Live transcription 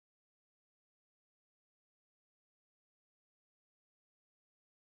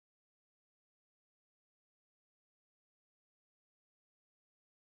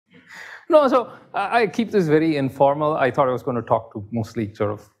No, so I keep this very informal. I thought I was going to talk to mostly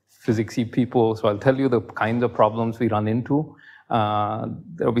sort of physicsy people, so I'll tell you the kinds of problems we run into.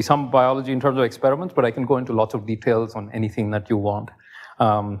 There will be some biology in terms of experiments, but I can go into lots of details on anything that you want.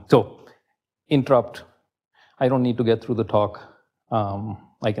 So interrupt. I don't need to get through the talk.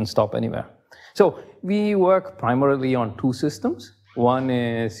 I can stop anywhere. So we work primarily on two systems. One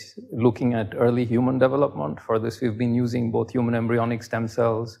is looking at early human development. For this, we've been using both human embryonic stem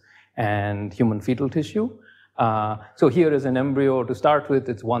cells and human fetal tissue. So here is an embryo to start with.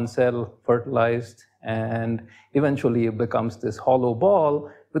 It's one cell fertilized, and eventually it becomes this hollow ball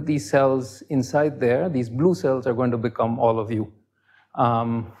with these cells inside there. These blue cells are going to become all of you.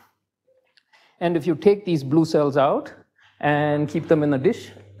 And if you take these blue cells out and keep them in a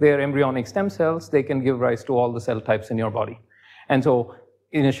dish, they're embryonic stem cells. They can give rise to all the cell types in your body. And so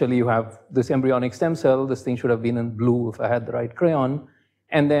initially you have this embryonic stem cell. This thing should have been in blue if I had the right crayon.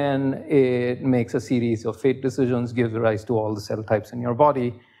 And then it makes a series of fate decisions, gives rise to all the cell types in your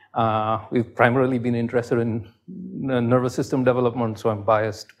body. We've primarily been interested in nervous system development, so I'm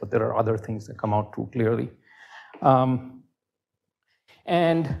biased, but there are other things that come out too clearly.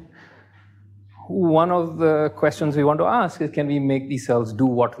 And one of the questions we want to ask is, can we make these cells do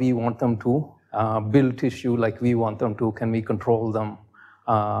what we want them to, build tissue like we want them to? Can we control them?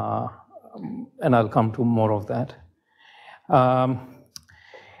 And I'll come to more of that.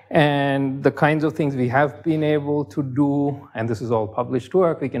 And the kinds of things we have been able to do, and this is all published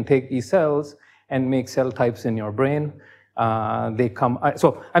work, we can take these cells and make cell types in your brain.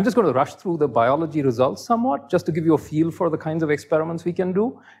 So I'm just going to rush through the biology results somewhat, just to give you a feel for the kinds of experiments we can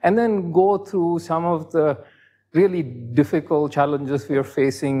do, and then go through some of the really difficult challenges we are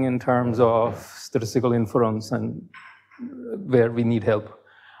facing in terms of statistical inference and where we need help.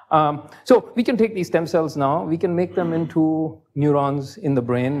 So we can take these stem cells now, we can make them into neurons in the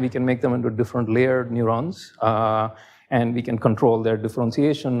brain, we can make them into different layered neurons, and we can control their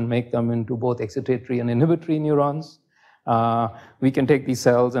differentiation, make them into both excitatory and inhibitory neurons. We can take these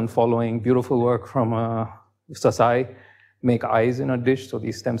cells and, following beautiful work from Sasai, make eyes in a dish, so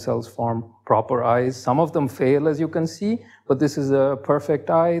these stem cells form proper eyes. Some of them fail, as you can see, but this is a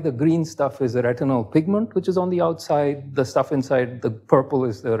perfect eye. The green stuff is a retinal pigment, which is on the outside. The stuff inside, the purple,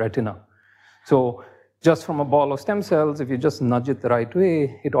 is the retina. So just from a ball of stem cells, if you just nudge it the right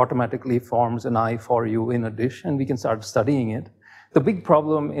way, it automatically forms an eye for you in a dish, and we can start studying it. The big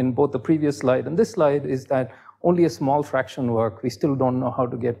problem in both the previous slide and this slide is that only a small fraction work. We still don't know how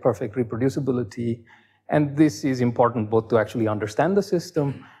to get perfect reproducibility. And this is important both to actually understand the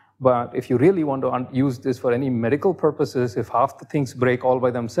system, but if you really want to use this for any medical purposes, if half the things break all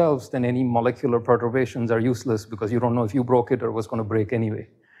by themselves, then any molecular perturbations are useless because you don't know if you broke it or was going to break anyway.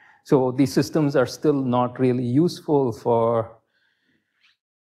 So these systems are still not really useful for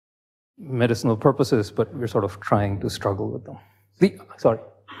medicinal purposes, but we're sort of trying to struggle with them. Sorry.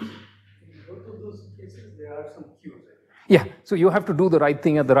 In both of those cases, there are some cues. Yeah, so you have to do the right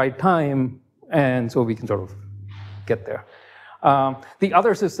thing at the right time, and so we can sort of get there. The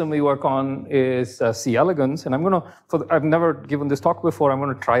other system we work on is C. elegans, and I've never given this talk before. I'm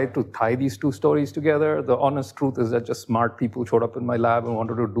going to try to tie these two stories together. The honest truth is that just smart people showed up in my lab and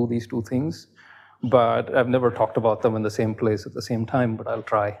wanted to do these two things, but I've never talked about them in the same place at the same time, but I'll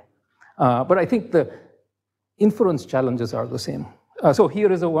try. But I think the inference challenges are the same. So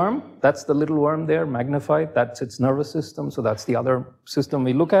here is a worm. That's the little worm there, magnified. That's its nervous system, so that's the other system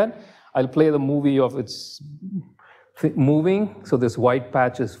we look at. I'll play the movie of its moving. So this white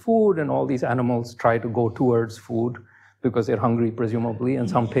patch is food, and all these animals try to go towards food because they're hungry, presumably, and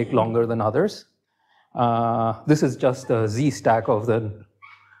some take longer than others. This is just a Z-stack of the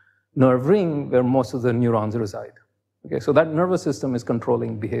nerve ring where most of the neurons reside. Okay, so that nervous system is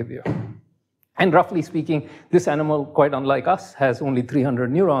controlling behavior. And roughly speaking, this animal, quite unlike us, has only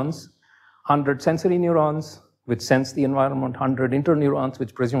 300 neurons, 100 sensory neurons, which sense the environment, 100 interneurons,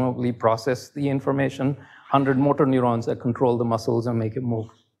 which presumably process the information, 100 motor neurons that control the muscles and make it move,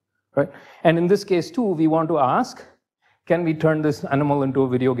 right? And in this case, too, we want to ask, can we turn this animal into a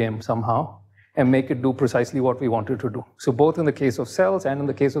video game somehow and make it do precisely what we want it to do? So both in the case of cells and in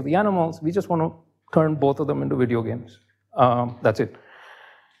the case of the animals, we just want to turn both of them into video games. That's it.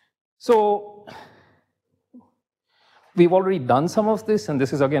 So we've already done some of this, and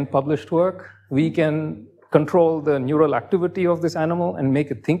this is, again, published work. We can control the neural activity of this animal and make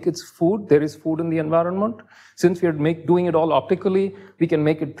it think it's food. There is food in the environment. Since we're doing it all optically, we can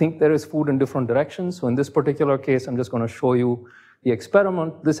make it think there is food in different directions. So in this particular case, I'm just going to show you the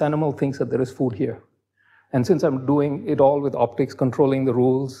experiment. This animal thinks that there is food here. And since I'm doing it all with optics controlling the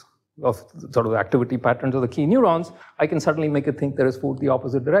rules of sort of the activity patterns of the key neurons, I can suddenly make it think there is food the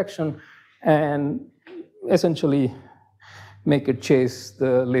opposite direction. and essentially make it chase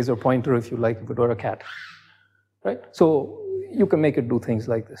the laser pointer, if you like, if it were a cat, right? So you can make it do things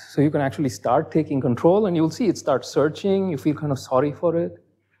like this. So you can actually start taking control, and you'll see it start searching. You feel kind of sorry for it,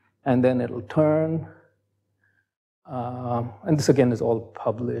 and then it'll turn. And this again is all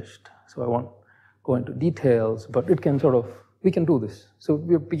published, so I won't go into details, but it can sort of, we can do this. So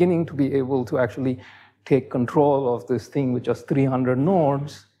we're beginning to be able to actually take control of this thing with just 300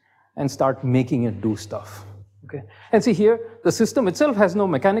 nodes and start making it do stuff, okay? And see here, the system itself has no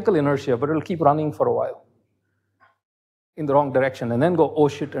mechanical inertia, but it'll keep running for a while in the wrong direction and then go, oh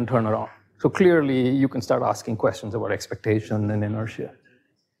shit, and turn around. So clearly you can start asking questions about expectation and inertia.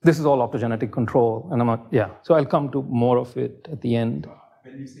 This is all optogenetic control, and I'm not, yeah. So I'll come to more of it at the end.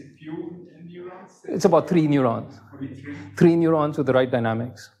 When you say few neurons? It's about 3 neurons. Only 3? 3 neurons with the right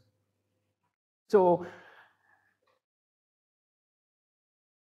dynamics. So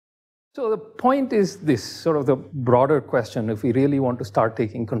the point is this, sort of the broader question, if we really want to start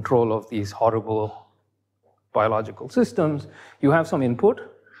taking control of these horrible biological systems, you have some input.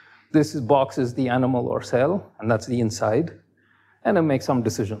 This box is the animal or cell, and that's the inside. And it makes some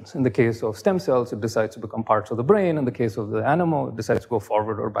decisions. In the case of stem cells, it decides to become parts of the brain. In the case of the animal, it decides to go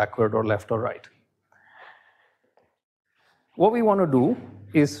forward or backward or left or right. What we want to do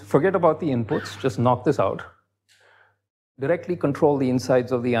is forget about the inputs, just knock this out, directly control the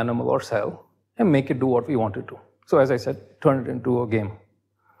insides of the animal or cell, and make it do what we want it to. So as I said, turn it into a game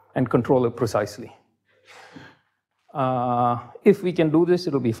and control it precisely. If we can do this,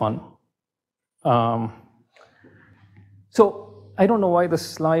 it'll be fun. So I don't know why the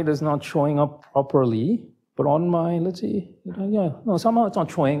slide is not showing up properly, but on my, let's see, yeah, no, somehow it's not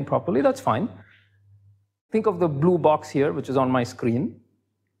showing properly, that's fine. Think of the blue box here, which is on my screen,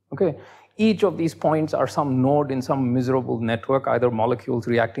 okay? Each of these points are some node in some miserable network, either molecules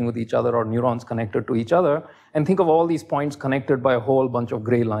reacting with each other or neurons connected to each other, and think of all these points connected by a whole bunch of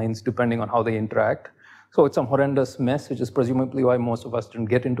gray lines, depending on how they interact. So it's some horrendous mess, which is presumably why most of us didn't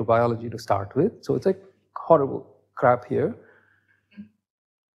get into biology to start with. So it's like horrible crap here.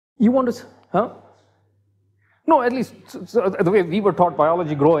 You want to, huh? No, at least so the way we were taught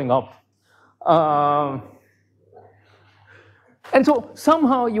biology growing up. And so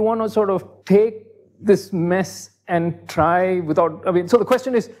somehow you want to sort of take this mess and try without, I mean, so the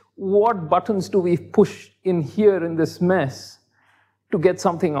question is, what buttons do we push in here in this mess to get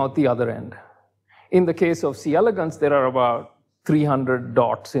something out the other end? In the case of C. elegans, there are about 300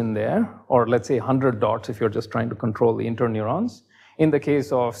 dots in there, or let's say 100 dots if you're just trying to control the interneurons. In the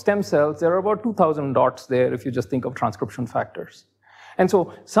case of stem cells, there are about 2,000 dots there if you just think of transcription factors. And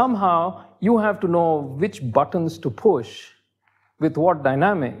so somehow you have to know which buttons to push with what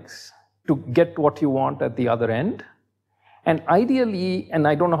dynamics to get what you want at the other end. And ideally, and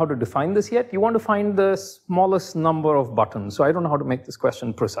I don't know how to define this yet, you want to find the smallest number of buttons. So I don't know how to make this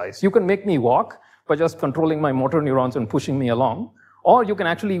question precise. You can make me walk by just controlling my motor neurons and pushing me along, or you can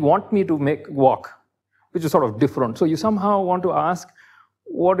actually want me to make walk, which is sort of different. So you somehow want to ask,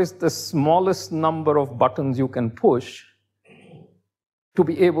 what is the smallest number of buttons you can push to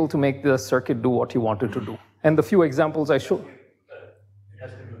be able to make the circuit do what you want it to do? And the few examples I showed.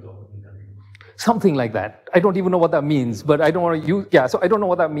 Something like that. I don't even know what that means, but I don't want to use, yeah, so I don't know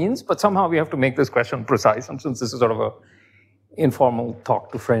what that means, but somehow we have to make this question precise. And since this is sort of a informal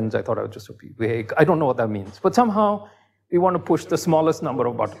talk to friends, I thought I would just be vague. I don't know what that means, but somehow we want to push the smallest number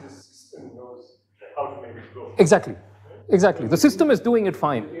of buttons. The system knows how to make it go. Exactly. Exactly. The system is doing it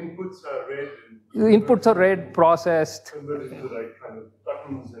fine. The inputs are read. The inputs are read, processed. Converted into the right kind of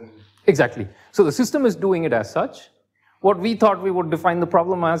buttons and. Exactly. So the system is doing it as such. What we thought we would define the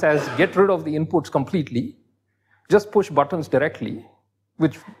problem as get rid of the inputs completely, just push buttons directly,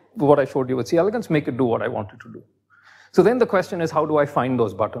 which what I showed you with C. elegans, make it do what I wanted to do. So then the question is, how do I find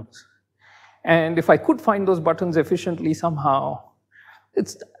those buttons? And if I could find those buttons efficiently somehow,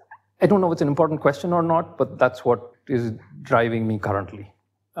 I don't know if it's an important question or not, but that's what is driving me currently.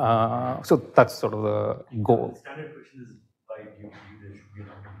 So that's sort of the goal. The standard question is, why do you believe there should be an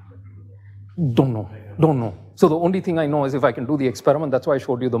outcome? Don't know. So the only thing I know is if I can do the experiment, that's why I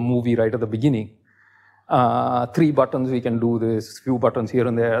showed you the movie right at the beginning. 3 buttons, we can do this, few buttons here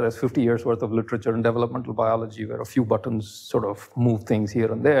and there. There's 50 years worth of literature in developmental biology where a few buttons sort of move things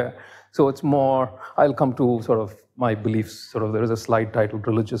here and there. So it's more, I'll come to sort of my beliefs, sort of there is a slide titled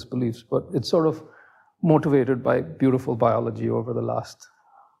Religious Beliefs, but it's sort of motivated by beautiful biology over the last,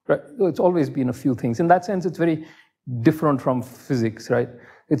 right? So it's always been a few things. In that sense, it's very different from physics, right?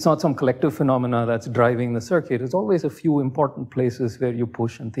 It's not some collective phenomena that's driving the circuit. It's always a few important places where you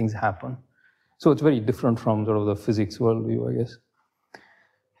push and things happen. So it's very different from sort of the physics worldview, I guess.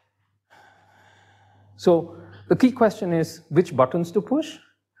 So the key question is which buttons to push,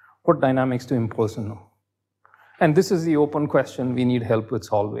 what dynamics to impose on them. And this is the open question we need help with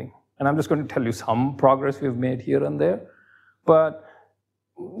solving. And I'm just going to tell you some progress we've made here and there, but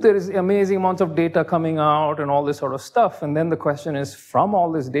there is amazing amounts of data coming out and all this sort of stuff. And then the question is, from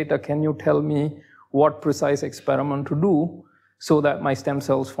all this data, can you tell me what precise experiment to do so that my stem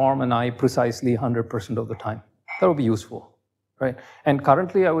cells form an eye precisely 100% of the time? That would be useful, right? And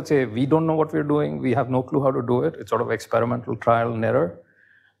currently, I would say we don't know what we're doing. We have no clue how to do it. It's sort of experimental trial and error.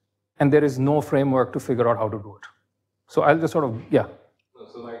 And there is no framework to figure out how to do it. So I'll just sort of, yeah.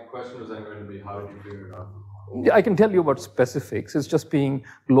 So my question was then going to be, how did you figure it out? I can tell you about specifics. It's just being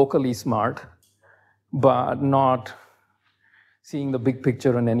locally smart, but not seeing the big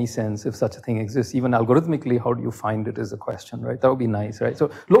picture in any sense, if such a thing exists. Even algorithmically, how do you find it is a question, right? That would be nice, right?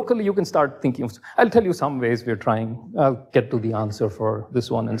 So locally, you can start thinking of, I'll tell you some ways we're trying. I'll get to the answer for this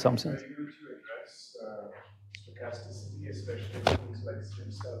one in some sense. Are you going to address stochasticity, especially things like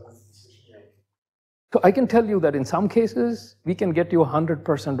stem cell decision making? So I can tell you that in some cases, we can get you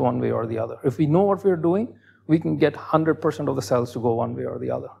 100% one way or the other. If we know what we're doing, we can get 100% of the cells to go one way or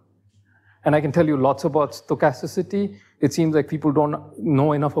the other. And I can tell you lots about stochasticity. It seems like people don't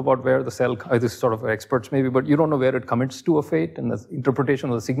know enough about where the cell, this is sort of experts maybe, but you don't know where it commits to a fate and the interpretation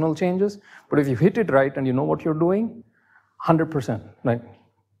of the signal changes. But if you hit it right and you know what you're doing, 100%, right?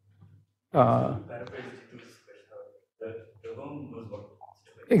 The home knows what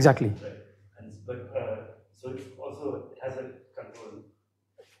Exactly. right? And so it also has a control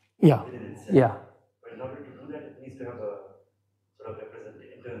Yeah. within itself. Yeah. But in order to do that, it needs to have a sort of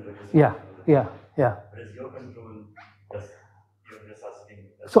internal representation. Yeah. Whereas your control, you're just asking.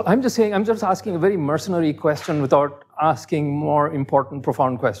 So I'm just asking a very mercenary question without asking more important,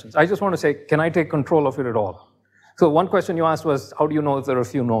 profound questions. I just want to say, can I take control of it at all? So one question you asked was, how do you know if there are a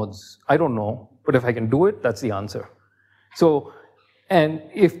few nodes? I don't know, but if I can do it, that's the answer. So, and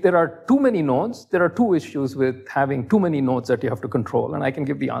if there are too many nodes, there are two issues with having too many nodes that you have to control, and I can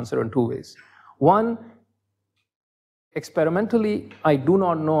give the answer in two ways. One, experimentally, I do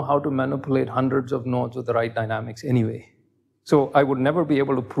not know how to manipulate hundreds of nodes with the right dynamics anyway. So I would never be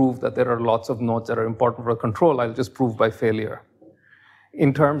able to prove that there are lots of nodes that are important for control. I'll just prove by failure.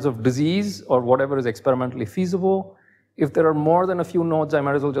 In terms of disease or whatever is experimentally feasible, if there are more than a few nodes, I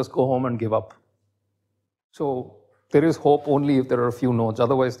might as well just go home and give up. So there is hope only if there are a few nodes.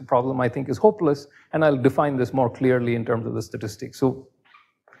 Otherwise, the problem, I think, is hopeless, and I'll define this more clearly in terms of the statistics. So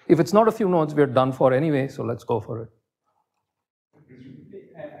if it's not a few nodes, we're done for anyway, so let's go for it.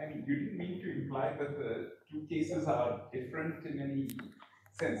 I mean, you didn't mean to imply that the two cases are different in any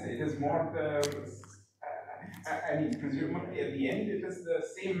sense. It is more the, I mean, presumably at the end, it is the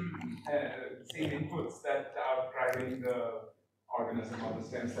same inputs that are driving the organism or the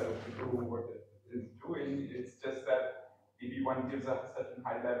stem cell to do what it is doing. It's just that maybe one gives a certain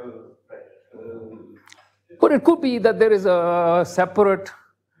high level. But it could be that there is a separate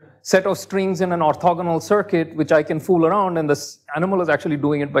set of strings in an orthogonal circuit which I can fool around, and the animal is actually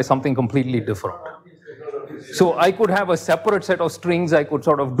doing it by something completely different. So I could have a separate set of strings I could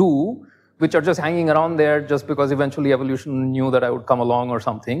sort of do, which are just hanging around there just because eventually evolution knew that I would come along or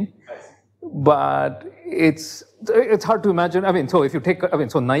something. But it's hard to imagine. I mean, so if you take,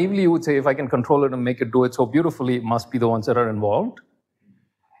 so naively you would say if I can control it and make it do it so beautifully, it must be the ones that are involved.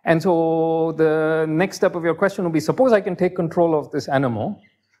 And so the next step of your question would be, suppose I can take control of this animal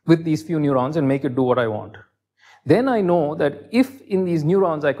with these few neurons and make it do what I want. Then I know that if in these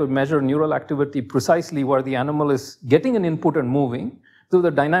neurons I could measure neural activity precisely where the animal is getting an input and moving, so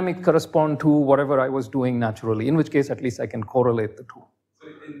the dynamic correspond to whatever I was doing naturally, in which case at least I can correlate the two. So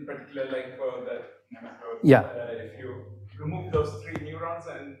in particular, like for the nematode, Yeah. If you remove those 3 neurons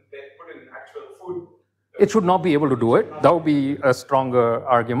and they put in actual food, It should not be able to do it. That would be a stronger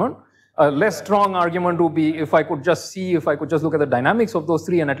argument. A less strong argument would be if I could just look at the dynamics of those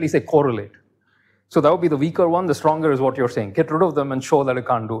 3 and at least they correlate. So that would be the weaker one. The stronger is what you're saying. Get rid of them and show that it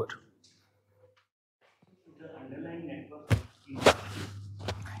can't do it. The underlying network.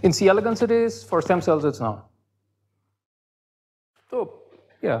 In C. elegans it is, for stem cells it's not. So,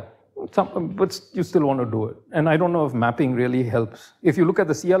 yeah, but you still want to do it. And I don't know if mapping really helps. If you look at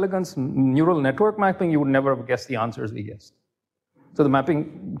the C. elegans neural network mapping, you would never have guessed the answers we guessed. So the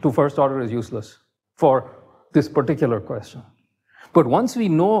mapping to first order is useless for this particular question. But once we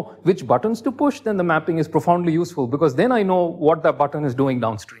know which buttons to push, then the mapping is profoundly useful because then I know what that button is doing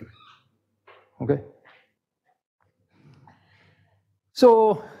downstream. Okay?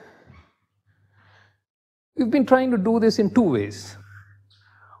 So we've been trying to do this in 2 ways.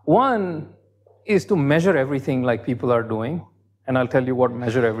 One is to measure everything like people are doing, and I'll tell you what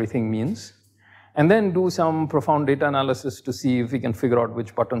measure everything means. and then do some profound data analysis to see if we can figure out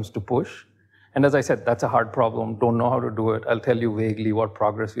which buttons to push. And as I said, that's a hard problem, don't know how to do it. I'll tell you vaguely what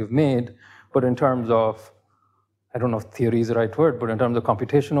progress we've made, but in terms of, I don't know if theory is the right word, but in terms of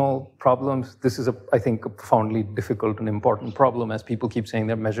computational problems, this is, I think, a profoundly difficult and important problem, as people keep saying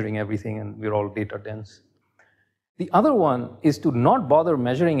they're measuring everything and we're all data dense. The other one is to not bother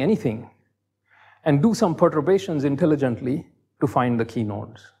measuring anything and do some perturbations intelligently to find the key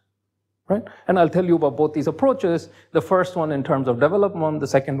nodes. Right? And I'll tell you about both these approaches, the first one in terms of development, the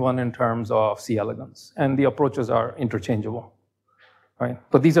second one in terms of C. elegans. And the approaches are interchangeable. Right?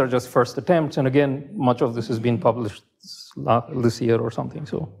 But these are just first attempts, and again, much of this has been published this year or something.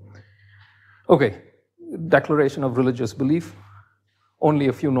 So, okay, declaration of religious belief. Only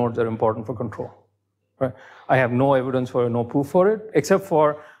a few nodes are important for control. Right? I have no evidence for, no proof for it, except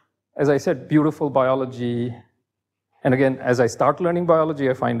for, as I said, beautiful biology. And again, as I start learning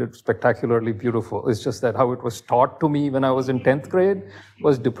biology, I find it spectacularly beautiful. It's just that how it was taught to me when I was in 10th grade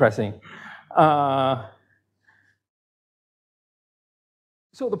was depressing.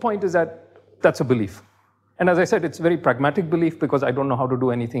 So the point is that that's a belief. And as I said, it's a very pragmatic belief because I don't know how to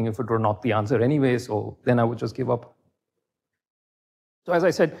do anything if it were not the answer anyway, so then I would just give up. So as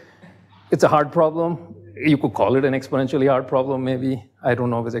I said, it's a hard problem. You could call it an exponentially hard problem, maybe. I don't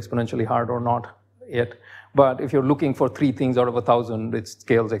know if it's exponentially hard or not yet. But if you're looking for 3 things out of 1,000, it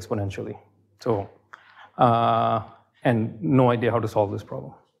scales exponentially. So, and no idea how to solve this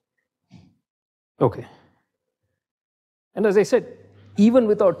problem. Okay. And as I said, even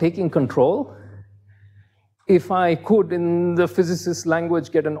without taking control, if I could, in the physicist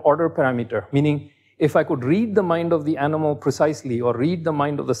language, get an order parameter, meaning if I could read the mind of the animal precisely or read the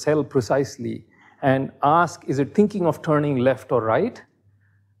mind of the cell precisely and ask, is it thinking of turning left or right?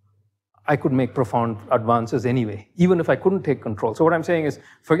 I could make profound advances anyway, even if I couldn't take control. So what I'm saying is,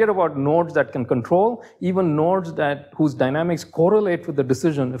 forget about nodes that can control, even nodes whose dynamics correlate with the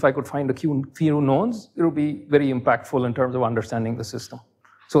decision. If I could find a few nodes, it would be very impactful in terms of understanding the system.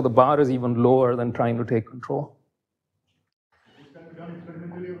 So the bar is even lower than trying to take control. This can be done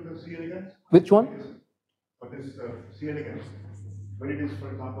experimentally with the C. elegans? Which one? For this C. elegans, when it is, for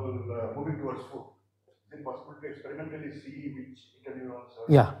example, moving towards food. Is it possible to experimentally see which interneurons are?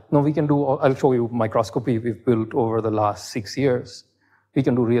 Yeah, no, we can do, I'll show you microscopy we've built over the last 6 years. We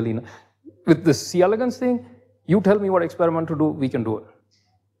can do really, with this C. elegans thing, you tell me what experiment to do, we can do it.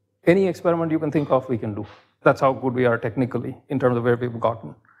 Any experiment you can think of, we can do. That's how good we are technically in terms of where we've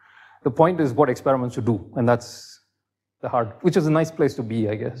gotten. The point is what experiments to do, and that's the hard, which is a nice place to be,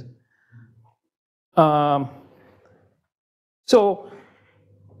 I guess. So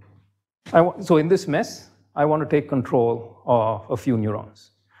in this mess, I want to take control of a few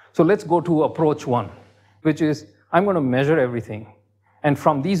neurons. So let's go to approach 1, which is I'm going to measure everything. And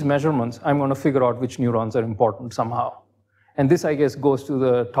from these measurements, I'm going to figure out which neurons are important somehow. And this, I guess, goes to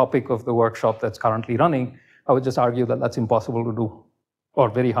the topic of the workshop that's currently running. I would just argue that that's impossible to do, or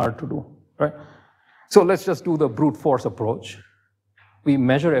very hard to do, right? So let's just do the brute force approach. We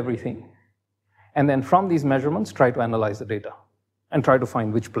measure everything. And then from these measurements, try to analyze the data and try to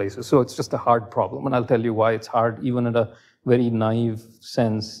find which places. So it's just a hard problem, and I'll tell you why it's hard, even in a very naive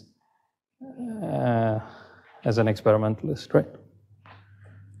sense as an experimentalist, right?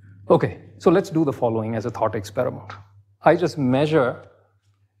 Okay, so let's do the following as a thought experiment. I just measure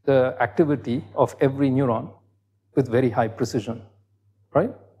the activity of every neuron with very high precision,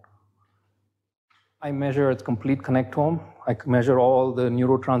 right? I measure its complete connectome. I measure all the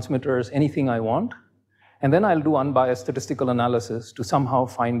neurotransmitters, anything I want. And then I'll do unbiased statistical analysis to somehow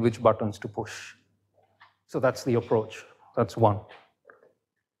find which buttons to push. So that's the approach. That's one.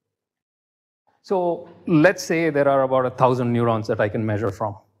 So let's say there are about 1,000 neurons that I can measure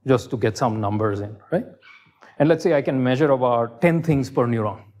from, just to get some numbers in, right? And let's say I can measure about 10 things per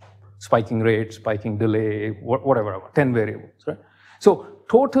neuron. Spiking rate, spiking delay, whatever, 10 variables, right? So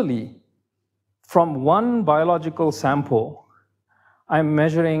totally, from one biological sample, I'm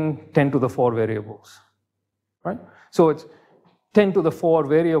measuring 10 to the 4 variables. Right? So it's 10 to the 4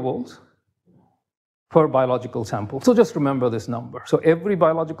 variables per biological sample. So just remember this number. So every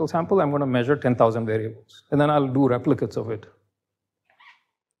biological sample, I'm going to measure 10,000 variables. And then I'll do replicates of it.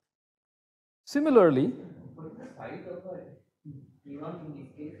 Similarly, what is the size of a neuron in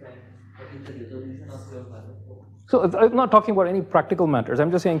this case, and what is the resolution of your biological? So I'm not talking about any practical matters.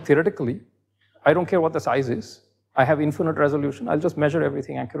 I'm just saying theoretically, I don't care what the size is. I have infinite resolution. I'll just measure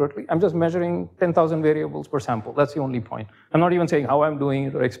everything accurately. I'm just measuring 10,000 variables per sample. That's the only point. I'm not even saying how I'm doing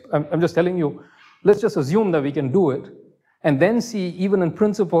it. I'm just telling you, let's just assume that we can do it. and then see, even in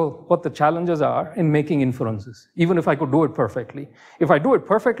principle, what the challenges are in making inferences, even if I could do it perfectly. If I do it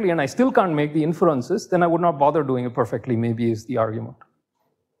perfectly and I still can't make the inferences, then I would not bother doing it perfectly, maybe is the argument.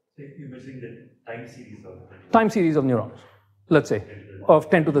 So you're measuring the time series of Time series of neurons, let's say, of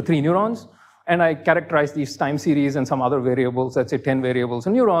 10 to the 3 neurons, and I characterize these time series and some other variables, let's say 10 variables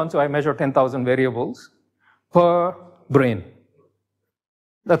in neurons, so I measure 10,000 variables per brain.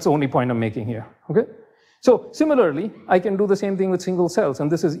 That's the only point I'm making here, okay? So similarly, I can do the same thing with single cells, and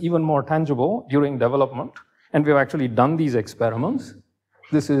this is even more tangible during development, and we've actually done these experiments.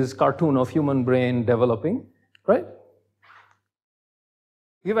 This is cartoon of human brain developing, right?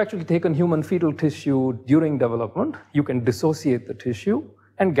 We've actually taken human fetal tissue during development. You can dissociate the tissue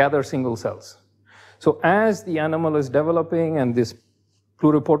and gather single cells. So as the animal is developing and these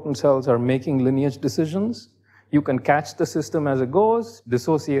pluripotent cells are making lineage decisions, you can catch the system as it goes,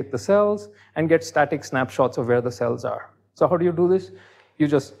 dissociate the cells, and get static snapshots of where the cells are. So how do you do this? You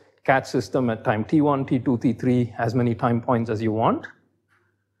just catch system at time t1, t2, t3, as many time points as you want.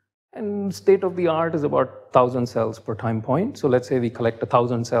 And state of the art is about 1,000 cells per time point. So let's say we collect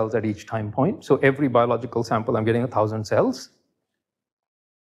 1,000 cells at each time point. So every biological sample, I'm getting 1,000 cells.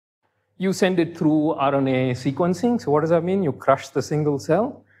 You send it through RNA sequencing. So what does that mean? You crush the single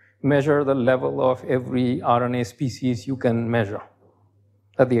cell, measure the level of every RNA species you can measure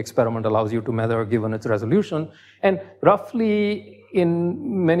that the experiment allows you to measure given its resolution. And roughly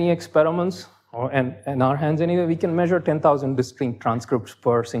in many experiments, and in our hands anyway, we can measure 10,000 distinct transcripts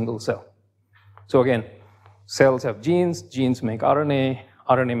per single cell. So again, cells have genes, genes make RNA,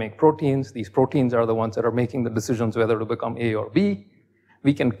 RNA make proteins. These proteins are the ones that are making the decisions whether to become A or B.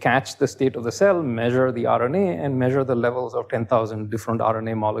 We can catch the state of the cell, measure the RNA, and measure the levels of 10,000 different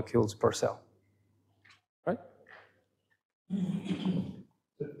RNA molecules per cell, right?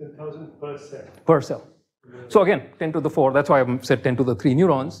 10,000 per cell. Per cell. So again, 10 to the 4, that's why I said 10 to the 3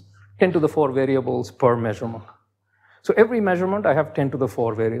 neurons, 10 to the 4 variables per measurement. So every measurement, I have 10 to the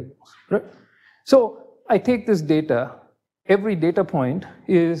 4 variables, right? So I take this data, every data point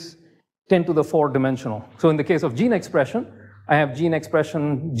is 10 to the 4 dimensional. So in the case of gene expression, I have gene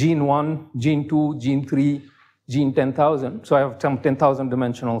expression, gene 1, gene 2, gene 3, gene 10,000. So I have some 10,000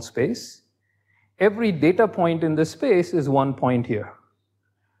 dimensional space. Every data point in this space is one point here.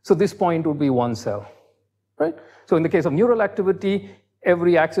 So this point would be one cell, right? So in the case of neural activity,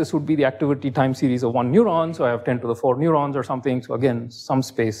 every axis would be the activity time series of one neuron. So I have 10 to the 4 neurons or something. So again, some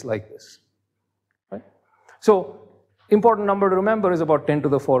space like this, right? So important number to remember is about 10 to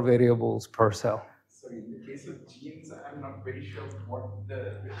the 4 variables per cell. So in the case of genes, I'm not very sure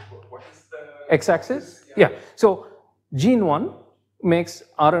what is the x-axis? Yeah. So gene 1 makes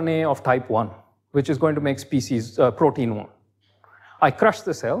RNA of type 1, which is going to make species protein 1. I crush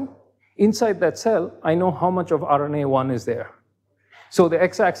the cell. Inside that cell, I know how much of RNA 1 is there. So the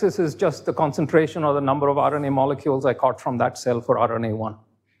x-axis is just the concentration or the number of RNA molecules I caught from that cell for RNA 1.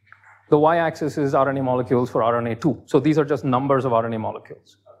 The y-axis is RNA molecules for RNA 2. So these are just numbers of RNA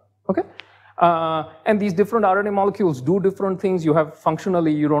molecules, okay? And these different RNA molecules do different things. You have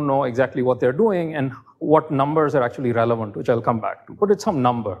functionally, you don't know exactly what they're doing and what numbers are actually relevant, which I'll come back to. But it's some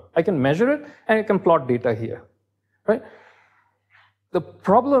number. I can measure it and I can plot data here, right? The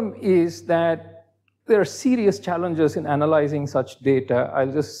problem is that there are serious challenges in analyzing such data.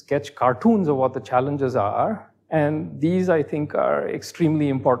 I'll just sketch cartoons of what the challenges are. And these, I think, are extremely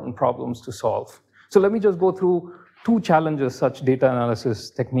important problems to solve. So let me just go through 2 challenges such data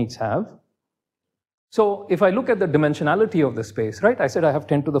analysis techniques have. So if I look at the dimensionality of the space, right? I said I have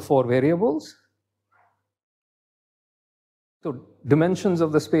 10 to the 4 variables. So dimensions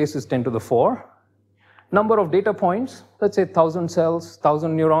of the space is 10 to the 4. Number of data points, let's say 1,000 cells,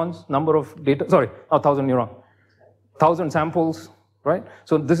 1,000 neurons, number of data, sorry, not 1,000 neurons, 1,000 samples, right?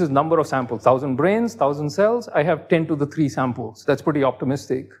 So this is number of samples, 1,000 brains, 1,000 cells. I have 10 to the 3 samples. That's pretty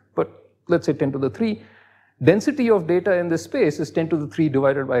optimistic, but let's say 10 to the 3. Density of data in this space is 10 to the 3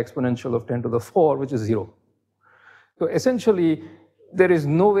 divided by exponential of 10 to the 4, which is 0. So essentially, there is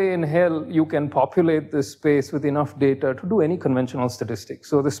no way in hell you can populate this space with enough data to do any conventional statistics.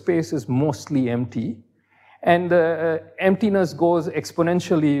 So the space is mostly empty. And the emptiness goes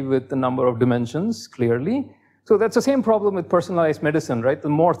exponentially with the number of dimensions, clearly. So that's the same problem with personalized medicine, right? The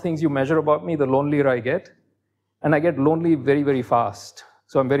more things you measure about me, the lonelier I get. And I get lonely very, very fast.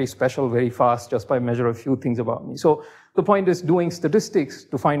 So I'm very special, very fast, just by measure a few things about me. So the point is doing statistics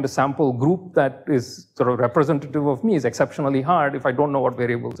to find a sample group that is sort of representative of me is exceptionally hard if I don't know what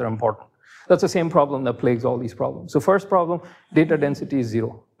variables are important. That's the same problem that plagues all these problems. So first problem, data density is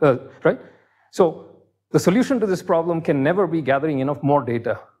 0, right? So the solution to this problem can never be gathering enough more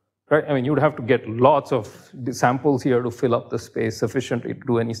data, right? I mean, you'd have to get lots of samples here to fill up the space sufficiently to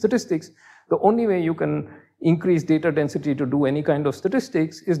do any statistics. The only way you can increase data density to do any kind of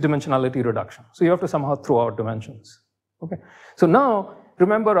statistics is dimensionality reduction. So you have to somehow throw out dimensions, okay? So now,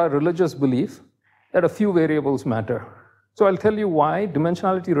 remember our religious belief that a few variables matter. So I'll tell you why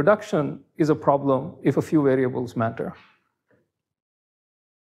dimensionality reduction is a problem if a few variables matter.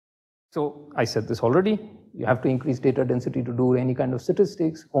 So I said this already, you have to increase data density to do any kind of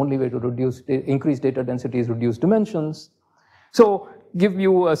statistics. Only way to increase data density is reduce dimensions. So give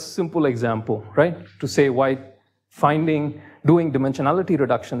you a simple example, right? To say why doing dimensionality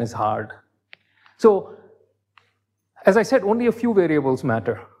reduction is hard. So as I said, only a few variables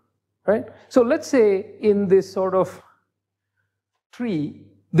matter, right? So let's say in this sort of tree,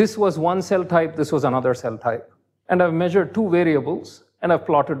 this was one cell type, this was another cell type. And I've measured two variables and I've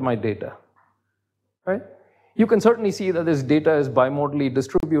plotted my data, right? You can certainly see that this data is bimodally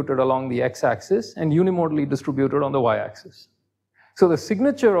distributed along the x-axis and unimodally distributed on the y-axis. So the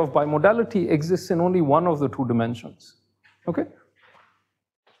signature of bimodality exists in only one of the two dimensions, okay?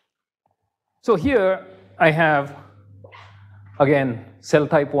 So here I have, again, cell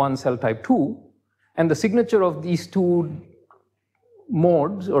type 1, cell type 2, and the signature of these two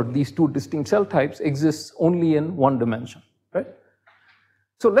modes or these two distinct cell types exists only in one dimension, right?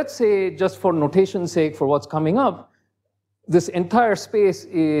 So let's say, just for notation's sake, for what's coming up, this entire space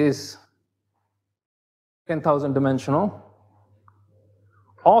is 10,000 dimensional,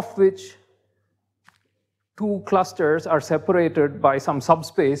 of which two clusters are separated by some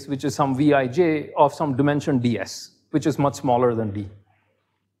subspace, which is some Vij of some dimension ds, which is much smaller than d,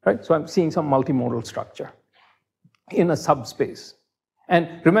 right? So I'm seeing some multimodal structure in a subspace.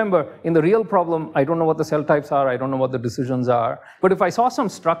 And remember, in the real problem, I don't know what the cell types are, I don't know what the decisions are. But if I saw some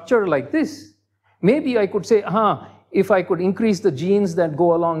structure like this, maybe I could say, if I could increase the genes that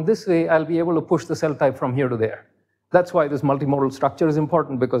go along this way, I'll be able to push the cell type from here to there. That's why this multimodal structure is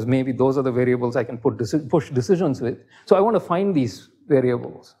important, because maybe those are the variables I can push decisions with. So I want to find these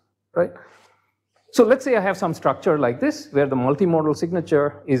variables, right? So let's say I have some structure like this, where the multimodal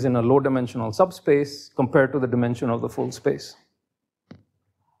signature is in a low dimensional subspace compared to the dimension of the full space.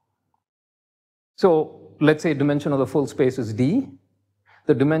 So let's say dimension of the full space is D.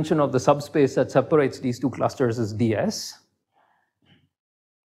 The dimension of the subspace that separates these two clusters is ds.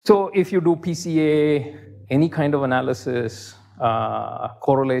 So if you do PCA, any kind of analysis,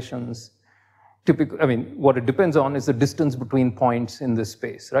 correlations, what it depends on is the distance between points in this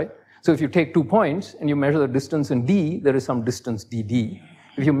space, right? So if you take 2 points and you measure the distance in D, there is some distance dd.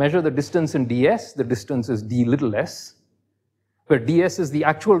 If you measure the distance in ds, the distance is d little s, where ds is the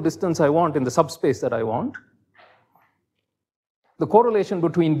actual distance I want in the subspace that I want. The correlation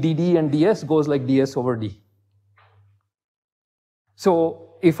between dd and ds goes like ds over d.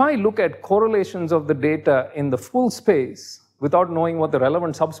 So if I look at correlations of the data in the full space without knowing what the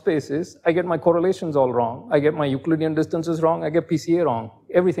relevant subspace is, I get my correlations all wrong. I get my Euclidean distances wrong, I get PCA wrong,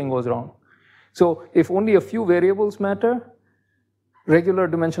 everything goes wrong. So if only a few variables matter, regular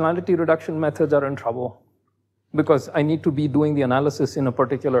dimensionality reduction methods are in trouble, because I need to be doing the analysis in a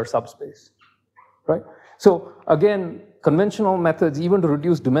particular subspace, right? So again, conventional methods, even to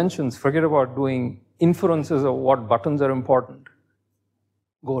reduce dimensions, forget about doing inferences of what buttons are important,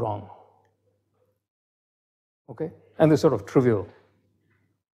 go wrong, okay? And they're sort of trivial.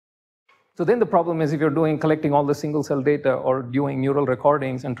 So then the problem is, if you're collecting all the single cell data or doing neural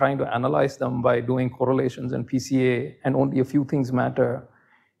recordings and trying to analyze them by doing correlations and PCA, and only a few things matter,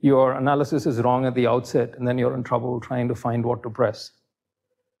 your analysis is wrong at the outset, and then you're in trouble trying to find what to press.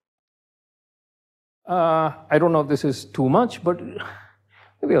 I don't know if this is too much, but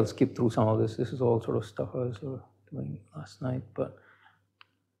maybe I'll skip through some of this. This is all sort of stuff I was doing last night. But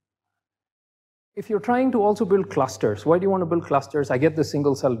if you're trying to also build clusters, why do you want to build clusters? I get the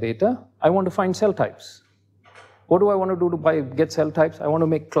single cell data. I want to find cell types. What do I want to do to get cell types? I want to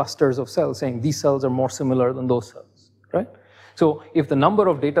make clusters of cells, saying these cells are more similar than those cells, right? So if the number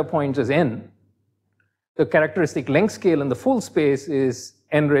of data points is n, the characteristic length scale in the full space is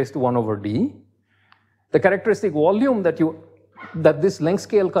n raised to 1 over d. The characteristic volume that this length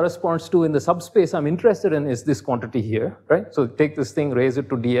scale corresponds to in the subspace I'm interested in is this quantity here, right? So take this thing, raise it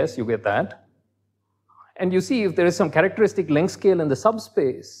to ds, you get that. And you see, if there is some characteristic length scale in the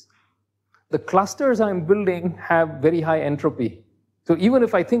subspace, the clusters I'm building have very high entropy. So even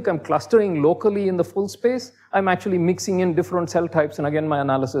if I think I'm clustering locally in the full space, I'm actually mixing in different cell types, and again, my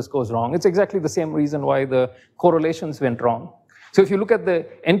analysis goes wrong. It's exactly the same reason why the correlations went wrong. So if you look at the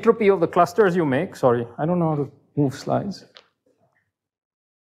entropy of the clusters you make, sorry, I don't know how to move slides.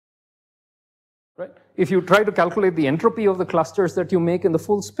 Right? if you try to calculate the entropy of the clusters that you make in the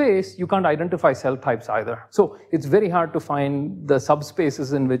full space, you can't identify cell types either. So it's very hard to find the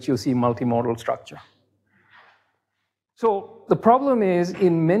subspaces in which you see multimodal structure. So the problem is,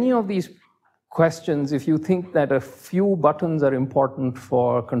 in many of these questions, if you think that a few buttons are important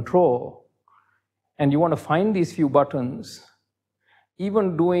for control, and you want to find these few buttons,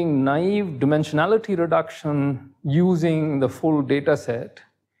 even doing naive dimensionality reduction using the full data set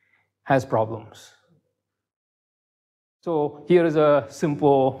has problems. So here is a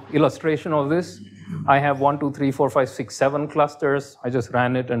simple illustration of this. I have 1, 2, 3, 4, 5, 6, 7 clusters. I just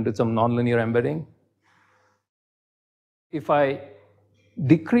ran it and did some nonlinear embedding. If I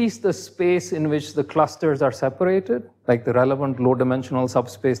decrease the space in which the clusters are separated, like the relevant low-dimensional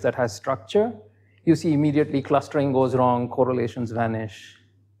subspace that has structure, you see immediately clustering goes wrong, correlations vanish.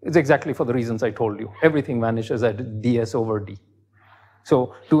 It's exactly for the reasons I told you. Everything vanishes at ds over d.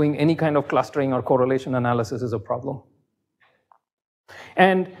 So doing any kind of clustering or correlation analysis is a problem.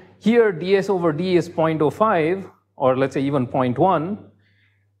 And here ds over d is 0.05, or let's say even 0.1.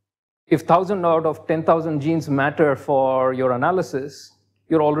 If 1,000 out of 10,000 genes matter for your analysis,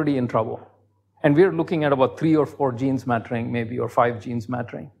 you're already in trouble. And we're looking at about 3 or 4 genes mattering, maybe, or 5 genes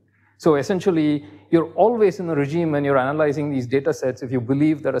mattering. So essentially, you're always in a regime when you're analyzing these data sets, if you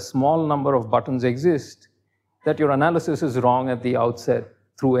believe that a small number of buttons exist, that your analysis is wrong at the outset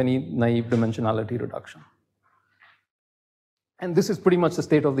through any naive dimensionality reduction. And this is pretty much the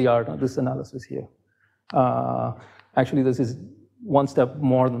state of the art of this analysis here. Actually, this is one step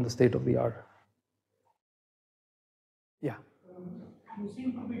more than the state of the art. Yeah. You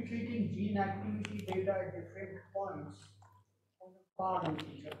seem to be treating gene activity data at different points on the par with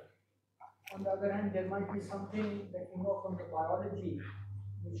each other. On the other hand, there might be something that you know from the biology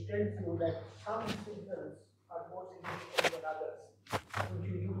which tells you that some signals are more significant than others. Would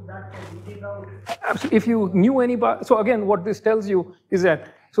you use that for reading out? Absolutely. If you knew anybody, so again, what this tells you is that,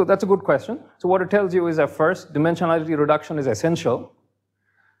 so that's a good question. So what it tells you is that first, dimensionality reduction is essential.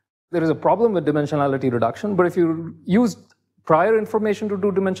 There is a problem with dimensionality reduction, but if you use prior information to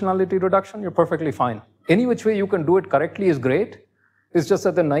do dimensionality reduction, you're perfectly fine. Any which way you can do it correctly is great. It's just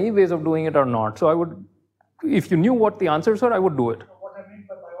that the naive ways of doing it are not. So I would, if you knew what the answers are, I would do it. What I meant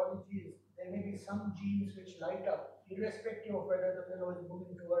by biology is there may be some genes which light up, irrespective of whether the fellow is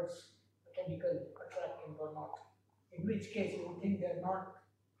moving towards a chemical attractant or not. In which case, you would think they're not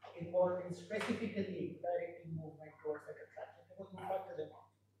involved in specifically directing movement towards that attractant, because you factor them out.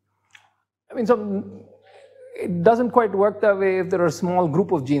 I mean, it doesn't quite work that way if there are a small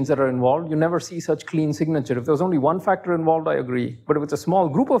group of genes that are involved. You never see such clean signature. If there's only one factor involved, I agree. But if it's a small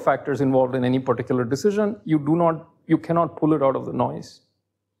group of factors involved in any particular decision, you cannot pull it out of the noise.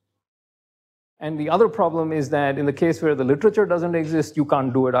 And the other problem is that in the case where the literature doesn't exist, you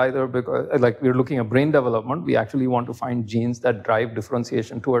can't do it either, because like we're looking at brain development, we actually want to find genes that drive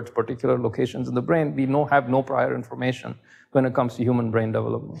differentiation towards particular locations in the brain. We have no prior information when it comes to human brain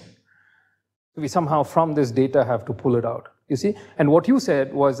development. We somehow from this data have to pull it out, you see? And what you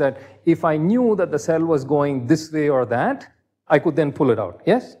said was that if I knew that the cell was going this way or that, I could then pull it out,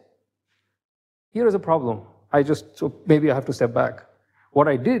 yes? Here is a problem. So maybe I have to step back. What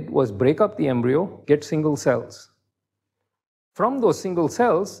I did was break up the embryo, get single cells. From those single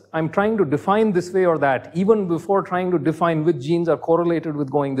cells, I'm trying to define this way or that, even before trying to define which genes are correlated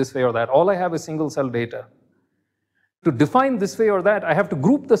with going this way or that. All I have is single cell data. To define this way or that, I have to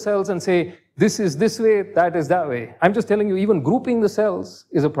group the cells and say, this is this way, that is that way. I'm just telling you, even grouping the cells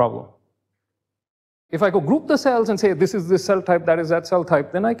is a problem. If I go group the cells and say, this is this cell type, that is that cell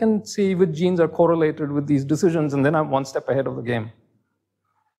type, then I can see which genes are correlated with these decisions, and then I'm one step ahead of the game.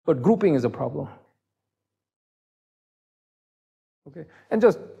 But grouping is a problem. Okay, and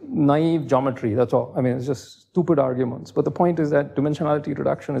just naive geometry, that's all. I mean, it's just stupid arguments. But the point is that dimensionality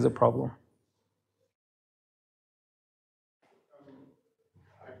reduction is a problem.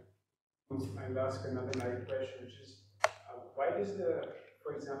 I'll ask another light question, which is, why does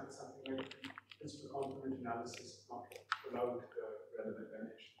for example, something like principal complement analysis not pull out the relevant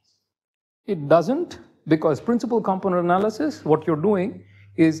dimensions? It doesn't, because principal component analysis, what you're doing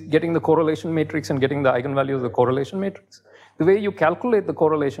is getting the correlation matrix and getting the eigenvalue of the correlation matrix. The way you calculate the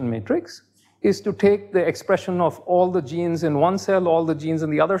correlation matrix is to take the expression of all the genes in one cell, all the genes in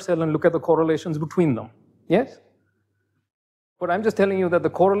the other cell, and look at the correlations between them. Yes? But I'm just telling you that the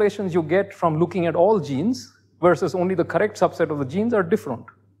correlations you get from looking at all genes versus only the correct subset of the genes are different.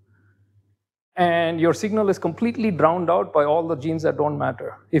 And your signal is completely drowned out by all the genes that don't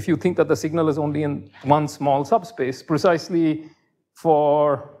matter. If you think that the signal is only in one small subspace, precisely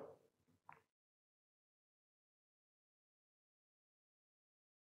for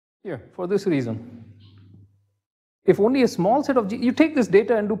this reason. If only a small set of genes, you take this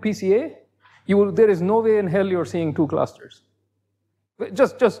data and do PCA, there is no way in hell you're seeing 2 clusters.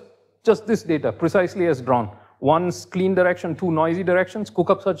 Just this data, precisely as drawn. 1 clean direction, 2 noisy directions, cook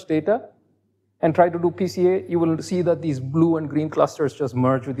up such data, and try to do PCA, you will see that these blue and green clusters just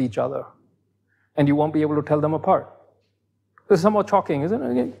merge with each other. And you won't be able to tell them apart. This is somewhat shocking, isn't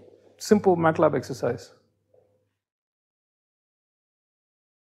it? Again, simple MATLAB exercise.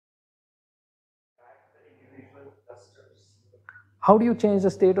 How do you change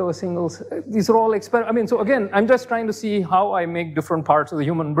the state of a single? These are all I mean, so again, I'm just trying to see how I make different parts of the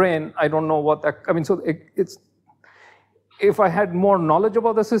human brain. I don't know what that, I mean, so it's, if I had more knowledge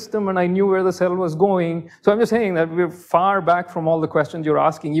about the system and I knew where the cell was going. So I'm just saying that we're far back from all the questions you're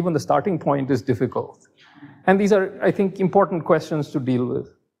asking. Even the starting point is difficult. And these are, I think, important questions to deal with.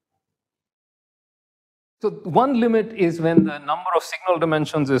 So one limit is when the number of signal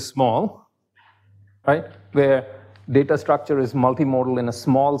dimensions is small, right? Where data structure is multimodal in a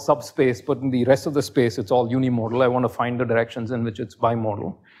small subspace, but in the rest of the space, it's all unimodal. I want to find the directions in which it's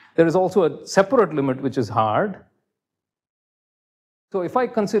bimodal. There is also a separate limit, which is hard. So if I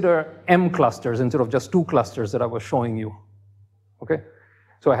consider M clusters instead of just 2 clusters that I was showing you, okay?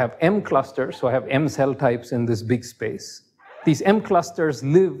 So I have M clusters, so I have M cell types in this big space. These M clusters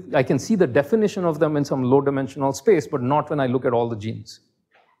live, I can see the definition of them in some low dimensional space, but not when I look at all the genes.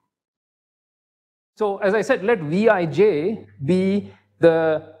 So as I said, let Vij be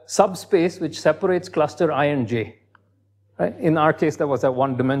the subspace which separates cluster I and J. Right? In our case, there was that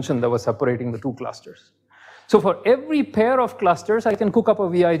 1 dimension that was separating the 2 clusters. So for every pair of clusters, I can cook up a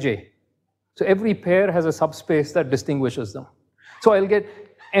Vij. So every pair has a subspace that distinguishes them. So I'll get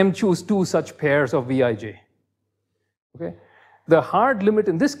M choose 2 such pairs of Vij. Okay? The hard limit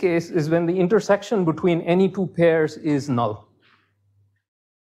in this case is when the intersection between any 2 pairs is null.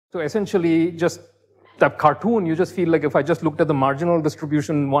 So essentially, just that cartoon, you just feel like if I just looked at the marginal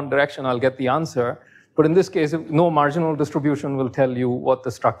distribution in one direction, I'll get the answer. But in this case, no marginal distribution will tell you what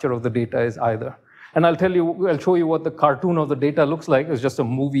the structure of the data is either. And I'll show you what the cartoon of the data looks like. It's just a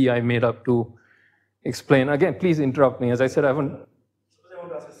movie I made up to explain. Again, please interrupt me. As I said, I haven't. Suppose I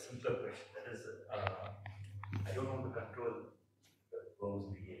want to ask a simpler question. That is, I don't want to control the Bose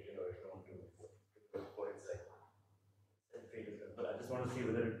behavior, or I don't want to coincide. But I just want to see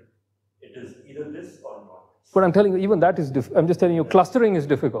whether it is either this or not. But I'm telling you, even that is I'm just telling you, clustering is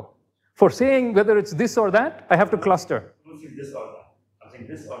difficult. For saying whether it's this or that, I have to cluster. I'm saying this or that. I'm saying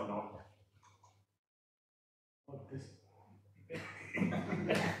this or not. This. I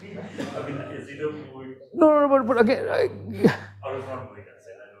mean, is either moving. No, but again, Or it's not moving.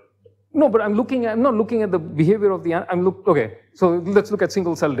 no, but I'm not looking at the behavior of the. Okay, so let's look at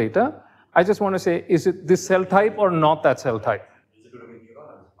single cell data. I just want to say, is it this cell type or not that cell type?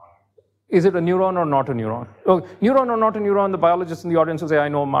 Is it a neuron or not a neuron? Oh, neuron or not a neuron, the biologists in the audience will say, I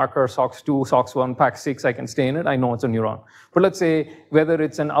know marker, SOX2, SOX1, PAX6, I can stain it, I know it's a neuron. But let's say whether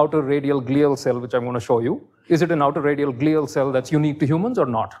it's an outer radial glial cell, which I'm going to show you, is it an outer radial glial cell that's unique to humans or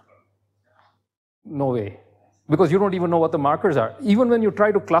not? No way. Because you don't even know what the markers are. Even when you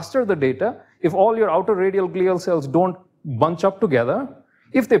try to cluster the data, if all your outer radial glial cells don't bunch up together,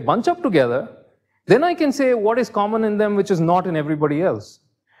 if they bunch up together, then I can say what is common in them which is not in everybody else.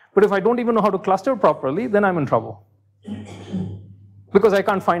 But if I don't even know how to cluster properly, then I'm in trouble. Because I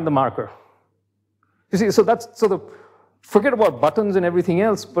can't find the marker. You see, forget about buttons and everything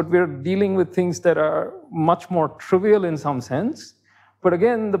else, but we're dealing with things that are much more trivial in some sense. But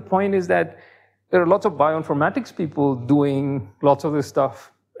again, the point is that there are lots of bioinformatics people doing lots of this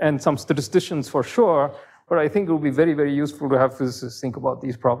stuff, and some statisticians for sure, but I think it would be very, very useful to have physicists think about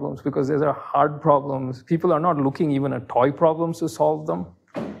these problems, because these are hard problems. People are not looking even at toy problems to solve them.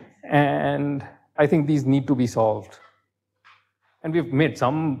 And I think these need to be solved. And we've made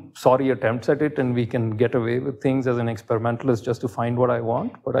some sorry attempts at it, and we can get away with things as an experimentalist just to find what I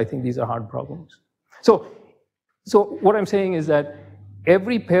want, but I think these are hard problems. So what I'm saying is that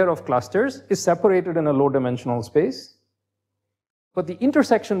every pair of clusters is separated in a low dimensional space, but the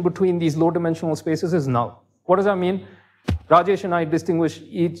intersection between these low dimensional spaces is null. What does that mean? Rajesh and I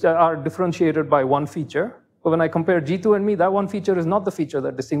are differentiated by one feature. But when I compare Jitu and me, that one feature is not the feature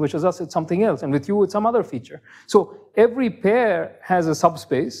that distinguishes us, it's something else. And with you, it's some other feature. So every pair has a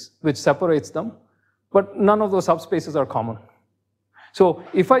subspace which separates them, but none of those subspaces are common. So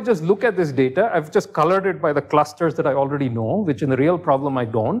if I just look at this data, I've just colored it by the clusters that I already know, which in the real problem I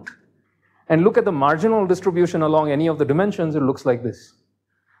don't, and look at the marginal distribution along any of the dimensions, it looks like this.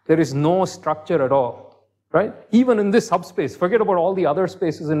 There is no structure at all, right? Even in this subspace, forget about all the other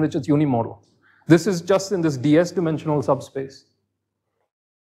spaces in which it's unimodal. This is just in this DS dimensional subspace.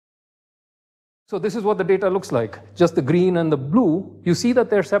 So this is what the data looks like. Just the green and the blue, you see that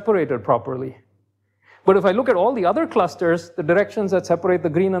they're separated properly. But if I look at all the other clusters, the directions that separate the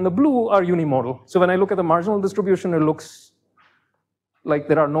green and the blue are unimodal. So when I look at the marginal distribution, it looks like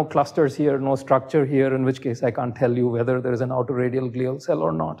there are no clusters here, no structure here, in which case I can't tell you whether there is an outer radial glial cell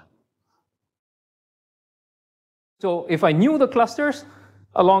or not. So if I knew the clusters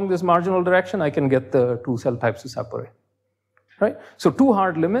along this marginal direction, I can get the two cell types to separate. Right? So two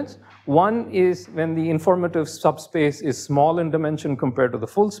hard limits. One is when the informative subspace is small in dimension compared to the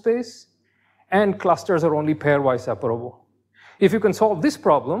full space, and clusters are only pairwise separable. If you can solve this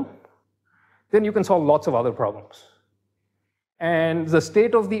problem, then you can solve lots of other problems. And the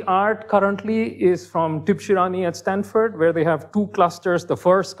state of the art currently is from Tibshirani at Stanford, where they have two clusters. The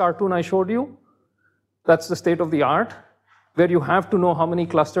first cartoon I showed you, that's the state of the art, where you have to know how many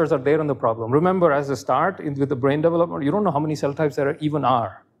clusters are there in the problem. Remember, as a start with the brain development, you don't know how many cell types there even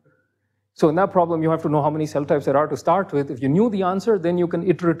are. So in that problem, you have to know how many cell types there are to start with. If you knew the answer, then you can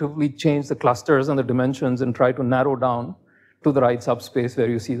iteratively change the clusters and the dimensions and try to narrow down to the right subspace where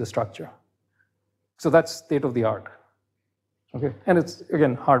you see the structure. So that's state of the art. Okay, and it's,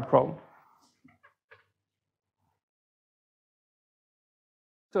 again, hard problem.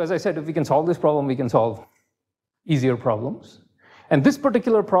 So as I said, if we can solve this problem, we can solve easier problems. And this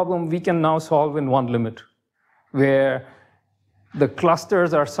particular problem we can now solve in one limit, where the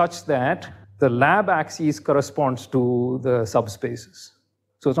clusters are such that the lab axis corresponds to the subspaces.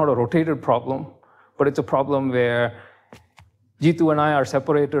 So it's not a rotated problem, but it's a problem where Jitu and I are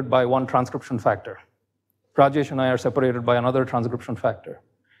separated by one transcription factor. Rajesh and I are separated by another transcription factor.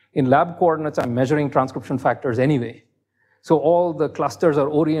 In lab coordinates, I'm measuring transcription factors anyway. So all the clusters are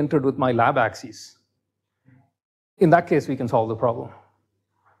oriented with my lab axis. In that case, we can solve the problem.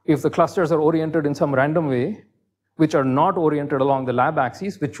 If the clusters are oriented in some random way, which are not oriented along the lab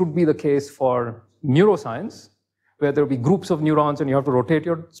axis, which would be the case for neuroscience, where there will be groups of neurons and you have to rotate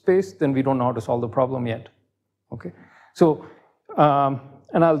your space, then we don't know how to solve the problem yet. Okay? So,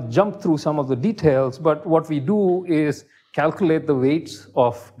 and I'll jump through some of the details, but what we do is calculate the weights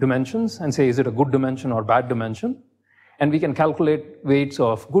of dimensions and say, is it a good dimension or bad dimension? And we can calculate weights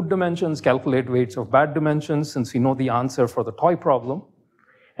of good dimensions, calculate weights of bad dimensions, since we know the answer for the toy problem,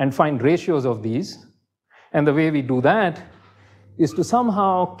 and find ratios of these. And the way we do that is to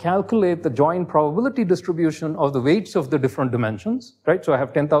somehow calculate the joint probability distribution of the weights of the different dimensions, right? So I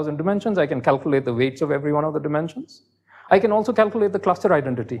have 10,000 dimensions, I can calculate the weights of every one of the dimensions. I can also calculate the cluster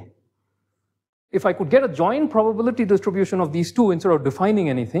identity. If I could get a joint probability distribution of these two instead of defining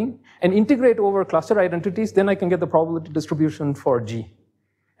anything and integrate over cluster identities, then I can get the probability distribution for G.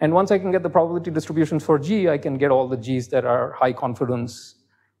 And once I can get the probability distributions for G, I can get all the Gs that are high confidence,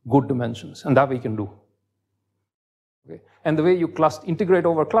 good dimensions, and that we can do. Okay. And the way you integrate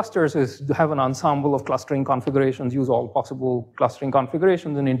over clusters is to have an ensemble of clustering configurations, use all possible clustering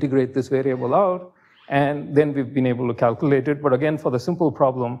configurations and integrate this variable out, and then we've been able to calculate it. But again, for the simple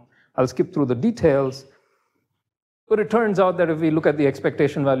problem, I'll skip through the details, but it turns out that if we look at the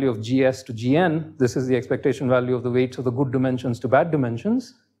expectation value of GS to GN, this is the expectation value of the weights of the good dimensions to bad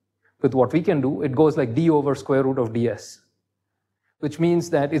dimensions. With what we can do, it goes like D over square root of DS, which means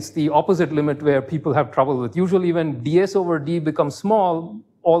that it's the opposite limit where people have trouble with. Usually when DS over D becomes small,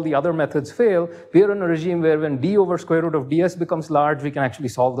 all the other methods fail. We're in a regime where when D over square root of DS becomes large, we can actually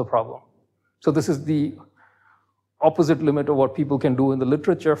solve the problem. So this is the opposite limit of what people can do in the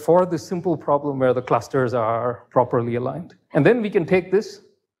literature for this simple problem where the clusters are properly aligned. And then we can take this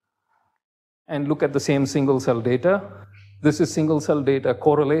and look at the same single cell data. This is single cell data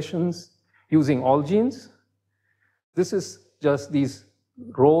correlations using all genes. This is just these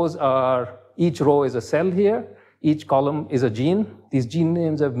rows are, each row is a cell here, each column is a gene. These gene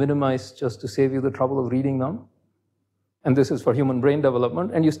names I've minimized just to save you the trouble of reading them. And this is for human brain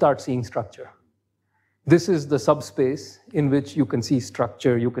development, and you start seeing structure. This is the subspace in which you can see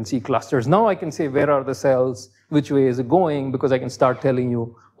structure, you can see clusters. Now I can say where are the cells, which way is it going, because I can start telling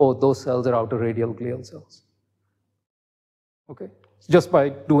you, oh, those cells are outer radial glial cells. Okay, just by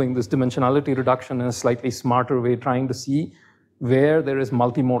doing this dimensionality reduction in a slightly smarter way, trying to see where there is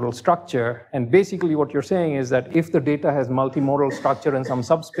multimodal structure. And basically what you're saying is that if the data has multimodal structure in some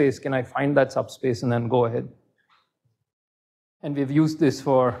subspace, can I find that subspace and then go ahead? And we've used this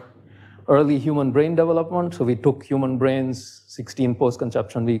for early human brain development. So we took human brains, 16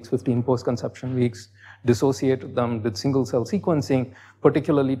 post-conception weeks, 15 post-conception weeks, dissociated them, did single cell sequencing,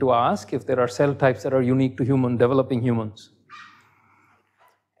 particularly to ask if there are cell types that are unique to developing humans.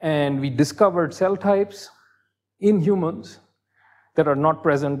 And we discovered cell types in humans that are not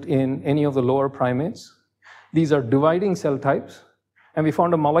present in any of the lower primates. These are dividing cell types, And we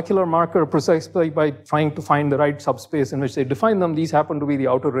found a molecular marker precisely by trying to find the right subspace in which they define them. These happen to be the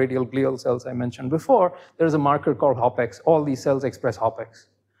outer radial glial cells I mentioned before. There's a marker called HOPX. All these cells express HOPX.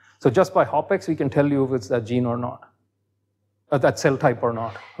 So just by HOPX, we can tell you if it's that gene or not, that cell type or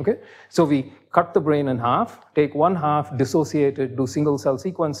not, okay? So we cut the brain in half, take one half, dissociate it, do single cell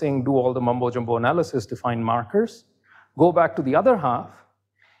sequencing, do all the mumbo jumbo analysis to find markers, go back to the other half,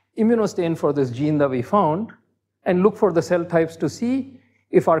 immunostain for this gene that we found, and look for the cell types to see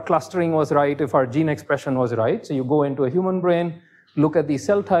if our clustering was right, if our gene expression was right. So you go into a human brain, look at these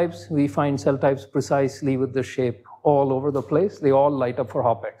cell types, we find cell types precisely with the shape all over the place. They all light up for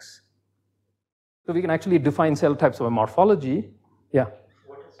HOPX. So we can actually define cell types of a morphology. Yeah.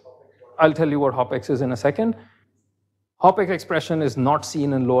 What is HOPX? I'll tell you what HOPX is in a second. HOPX expression is not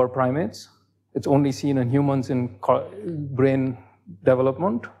seen in lower primates. It's only seen in humans in brain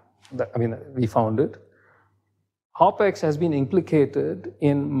development. We found it. HOPX has been implicated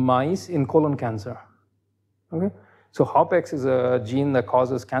in mice in colon cancer. Okay? So HOPX is a gene that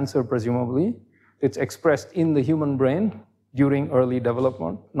causes cancer, presumably. It's expressed in the human brain during early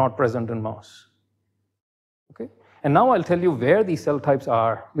development, not present in mouse. Okay? And now I'll tell you where these cell types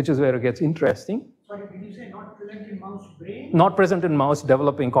are, which is where it gets interesting. Sorry, did you say not present in mouse brain? Not present in mouse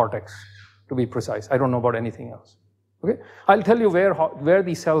developing cortex, to be precise. I don't know about anything else. Okay? I'll tell you where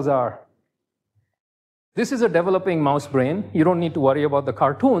these cells are. This is a developing mouse brain. You don't need to worry about the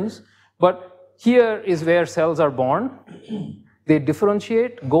cartoons, but here is where cells are born. They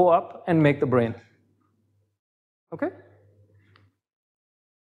differentiate, go up, and make the brain. Okay?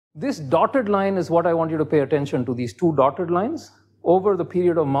 This dotted line is what I want you to pay attention to. These two dotted lines, over the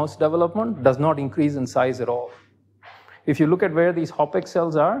period of mouse development, does not increase in size at all. If you look at where these HOPX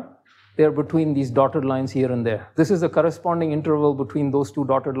cells are, they're between these dotted lines here and there. This is the corresponding interval between those two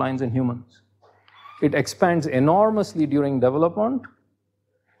dotted lines in humans. It expands enormously during development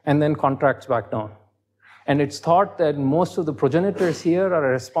and then contracts back down. And it's thought that most of the progenitors here are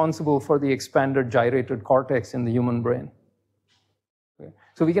responsible for the expanded gyrated cortex in the human brain. Okay.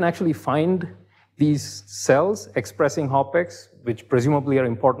 So we can actually find these cells expressing HOPX, which presumably are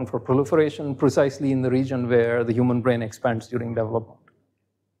important for proliferation, precisely in the region where the human brain expands during development.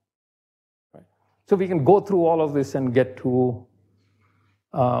 Right. So we can go through all of this and get to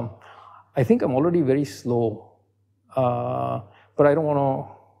I think I'm already very slow, but I don't want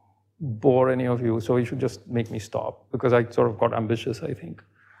to bore any of you, so you should just make me stop, because I sort of got ambitious, I think.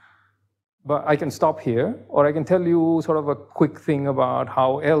 But I can stop here, or I can tell you sort of a quick thing about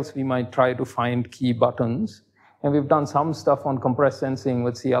how else we might try to find key buttons. And we've done some stuff on compressed sensing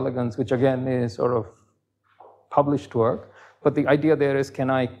with C. elegans, which again is sort of published work. But the idea there is,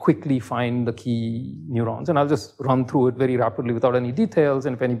 can I quickly find the key neurons? And I'll just run through it very rapidly without any details,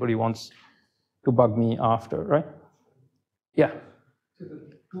 and if anybody wants to bug me after, right? Yeah? So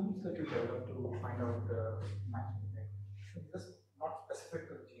the tools that you develop to find out the matching, just not specific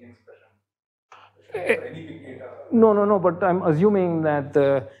to gene expression. For any big data. No, but I'm assuming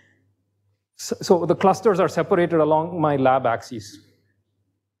that so the clusters are separated along my lab axes.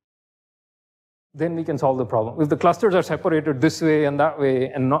 Then we can solve the problem. If the clusters are separated this way and that way,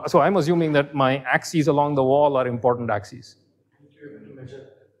 and not, so I'm assuming that my axes along the wall are important axes.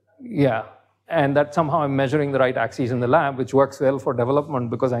 Yeah, and that somehow I'm measuring the right axes in the lab, which works well for development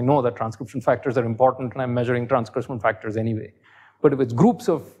because I know that transcription factors are important and I'm measuring transcription factors anyway. But if it's groups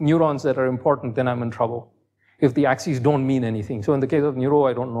of neurons that are important, then I'm in trouble. If the axes don't mean anything. So in the case of neuro,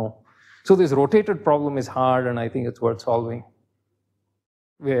 I don't know. So this rotated problem is hard, and I think it's worth solving.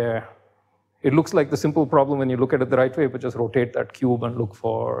 Where it looks like the simple problem when you look at it the right way, but just rotate that cube and look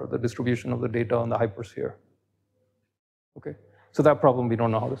for the distribution of the data on the hypersphere. Okay, so that problem we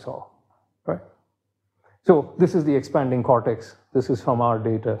don't know how to solve, right? So this is the expanding cortex. This is from our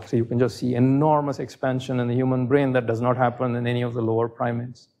data. So you can just see enormous expansion in the human brain that does not happen in any of the lower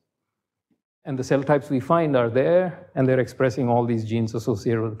primates. And the cell types we find are there, and they're expressing all these genes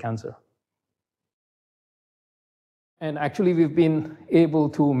associated with cancer. And actually, we've been able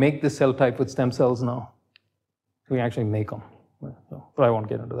to make this cell type with stem cells now. We can actually make them, but I won't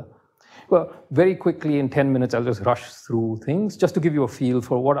get into that. Well, very quickly, in 10 minutes, I'll just rush through things, just to give you a feel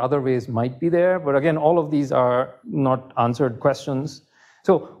for what other ways might be there. But again, all of these are not answered questions.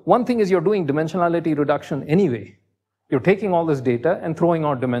 So one thing is you're doing dimensionality reduction anyway. You're taking all this data and throwing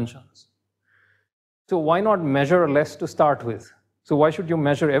out dimensions. So why not measure less to start with? So why should you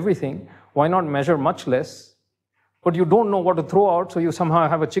measure everything? Why not measure much less? But you don't know what to throw out, so you somehow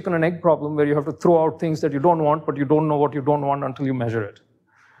have a chicken and egg problem where you have to throw out things that you don't want, but you don't know what you don't want until you measure it.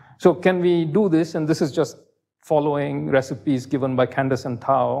 So can we do this? And this is just following recipes given by Candace and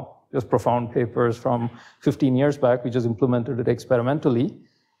Tao just profound papers from 15 years back. We just implemented it experimentally.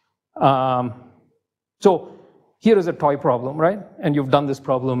 So here is a toy problem, right? And you've done this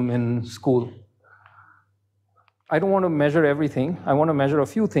problem in school. I don't want to measure everything. I want to measure a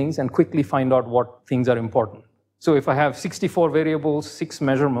few things and quickly find out what things are important. So if I have 64 variables, 6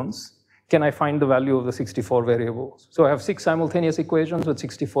 measurements, can I find the value of the 64 variables? So I have 6 simultaneous equations with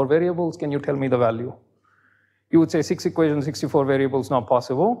 64 variables. Can you tell me the value? You would say 6 equations, 64 variables, not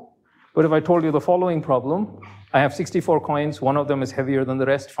possible. But if I told you the following problem, I have 64 coins, one of them is heavier than the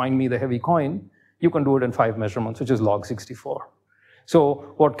rest, find me the heavy coin, you can do it in 5 measurements, which is log 64.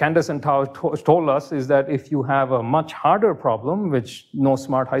 So what Candace and Tao told us is that if you have a much harder problem, which no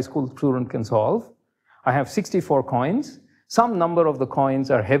smart high school student can solve, I have 64 coins. Some number of the coins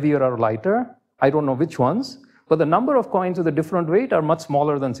are heavier or lighter. I don't know which ones, but the number of coins with a different weight are much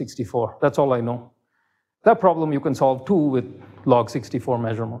smaller than 64. That's all I know. That problem you can solve too with log 64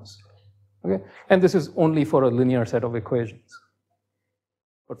 measurements. Okay? And this is only for a linear set of equations.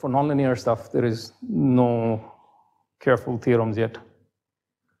 But for nonlinear stuff, there is no careful theorems yet.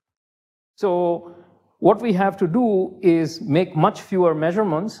 So what we have to do is make much fewer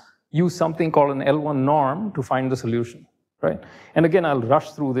measurements, use something called an L1 norm to find the solution, right? And again, I'll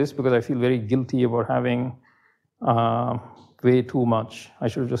rush through this because I feel very guilty about having way too much. I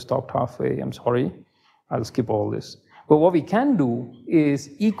should have just stopped halfway, I'm sorry. I'll skip all this. But what we can do is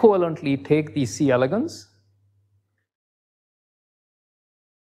equivalently take these C. elegans,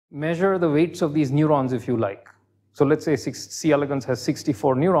 measure the weights of these neurons if you like. So let's say C. elegans has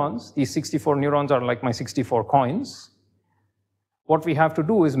 64 neurons. These 64 neurons are like my 64 coins. What we have to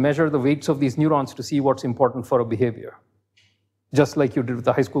do is measure the weights of these neurons to see what's important for a behavior, just like you did with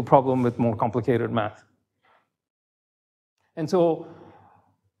the high school problem with more complicated math. And so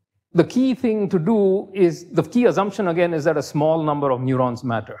the key thing to do is, the key assumption again is that a small number of neurons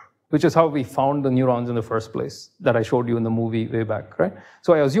matter, which is how we found the neurons in the first place that I showed you in the movie way back, right?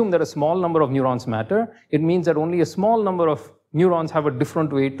 So I assume that a small number of neurons matter. It means that only a small number of neurons have a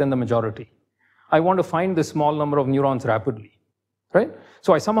different weight than the majority. I want to find this small number of neurons rapidly, right?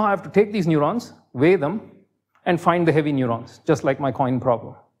 So I somehow have to take these neurons, weigh them, and find the heavy neurons, just like my coin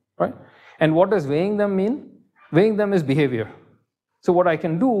problem, right? And what does weighing them mean? Weighing them is behavior. So what I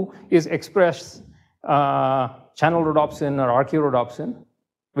can do is express channel rhodopsin or archaeorhodopsin,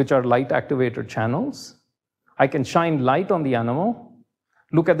 which are light activated channels. I can shine light on the animal,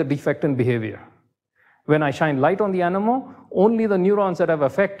 look at the defect in behavior. When I shine light on the animal, only the neurons that I've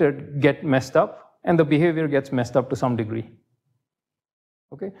affected get messed up, and the behavior gets messed up to some degree.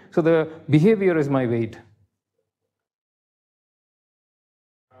 Okay? So the behavior is my weight.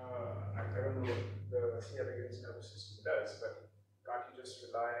 I don't know what the C. elegans nervous system does, but can't you just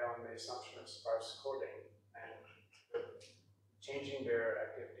rely on the assumption of sparse coding and changing their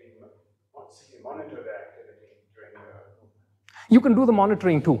activity, monitor their activity during the movement? You can do the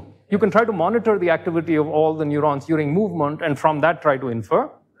monitoring too. You can try to monitor the activity of all the neurons during movement and from that try to infer.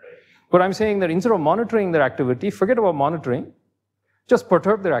 But I'm saying that instead of monitoring their activity, forget about monitoring, just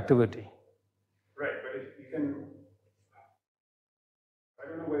perturb their activity. Right, but if you can, I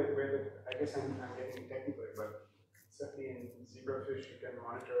don't know where I guess I'm getting technical, but certainly in zebrafish you can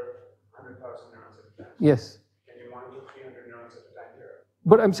monitor 100,000 neurons at a time. Yes. Can you monitor 300 neurons at a time here?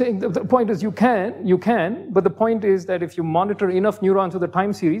 But I'm saying the point is you can, but the point is that if you monitor enough neurons with a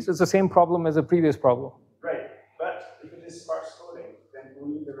time series, it's the same problem as the previous problem. Right, but if it is sparse coding, then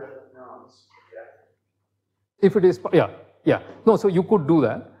only the relevant neurons will be active. If it is, yeah. No, so you could do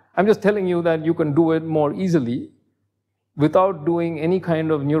that. I'm just telling you that you can do it more easily without doing any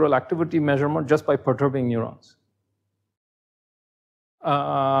kind of neural activity measurement, just by perturbing neurons.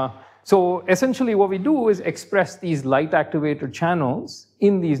 So essentially what we do is express these light activated channels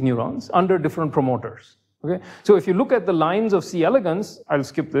in these neurons under different promoters. Okay? So if you look at the lines of C. elegans, I'll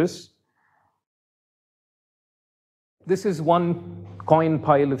skip this. This is one coin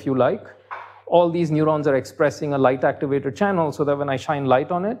pile, if you like. All these neurons are expressing a light activated channel so that when I shine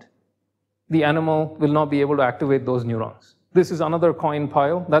light on it, the animal will not be able to activate those neurons. This is another coin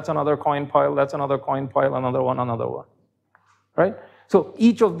pile, that's another coin pile, that's another coin pile, another one, right? So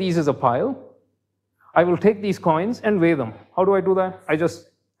each of these is a pile. I will take these coins and weigh them. How do I do that? I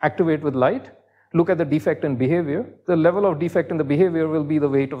just activate with light, look at the defect in behavior. The level of defect in the behavior will be the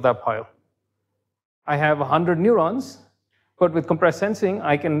weight of that pile. I have 100 neurons, but with compressed sensing,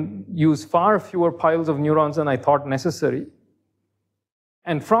 I can use far fewer piles of neurons than I thought necessary.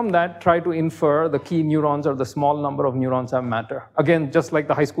 And from that, try to infer the key neurons or the small number of neurons that matter. Again, just like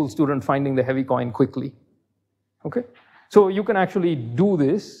the high school student finding the heavy coin quickly. Okay? So you can actually do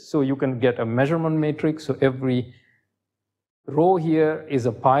this, so you can get a measurement matrix, so every Row here is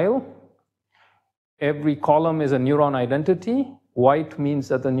a pile. Every column is a neuron identity. White means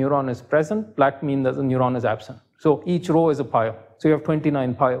that the neuron is present. Black means that the neuron is absent. So each row is a pile. So you have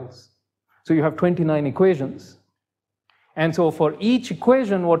 29 piles. So you have 29 equations. And so for each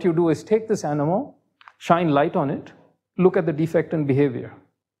equation, what you do is take this animal, shine light on it, look at the defect in behavior.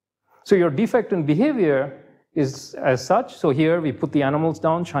 So your defect in behavior is as such. So here we put the animals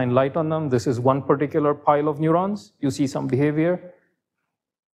down, shine light on them. This is one particular pile of neurons. You see some behavior.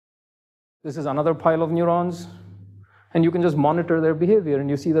 This is another pile of neurons. And you can just monitor their behavior, and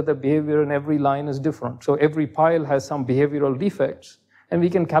you see that the behavior in every line is different. So every pile has some behavioral defects, and we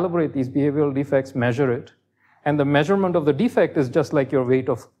can calibrate these behavioral defects, measure it. And the measurement of the defect is just like your weight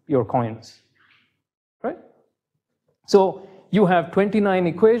of your coins, right? So you have 29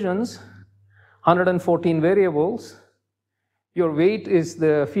 equations, 114 variables. Your weight is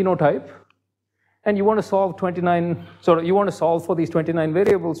the phenotype, and you want to solve for these 29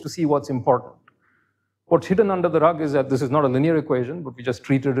 variables to see what's important. What's hidden under the rug is that this is not a linear equation, but we just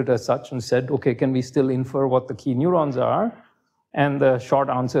treated it as such and said, okay, can we still infer what the key neurons are? And the short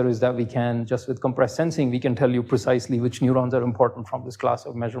answer is that we can. Just with compressed sensing, we can tell you precisely which neurons are important from this class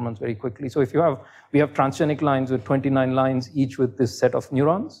of measurements very quickly. So if we have transgenic lines with 29 lines, each with this set of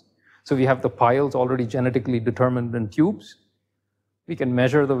neurons. So we have the piles already genetically determined in tubes. We can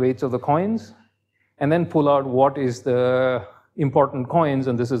measure the weights of the coins and then pull out what is the important coins,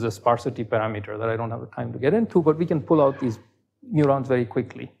 and this is a sparsity parameter that I don't have the time to get into, but we can pull out these neurons very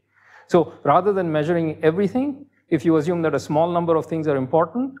quickly. So rather than measuring everything, if you assume that a small number of things are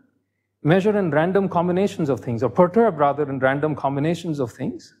important, measure in random combinations of things, or perturb rather in random combinations of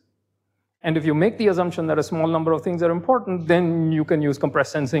things. And if you make the assumption that a small number of things are important, then you can use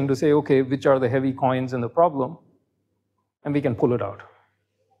compressed sensing to say, okay, which are the heavy coins in the problem, and we can pull it out.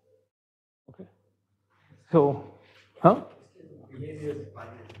 Okay. So,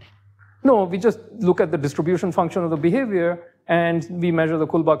 no, we just look at the distribution function of the behavior, and we measure the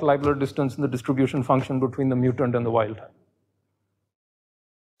Kullback-Leibler distance and the distribution function between the mutant and the wild type.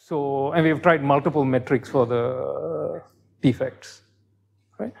 So, and we've tried multiple metrics for the defects,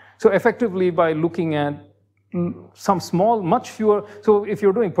 right? So effectively, by looking at some small, much fewer, so if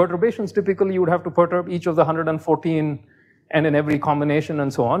you're doing perturbations, typically you would have to perturb each of the 114 and in every combination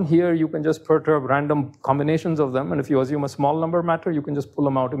and so on. Here you can just perturb random combinations of them, and if you assume a small number matter, you can just pull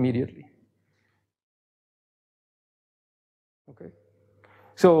them out immediately. Okay.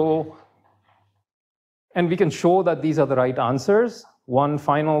 So, and we can show that these are the right answers. One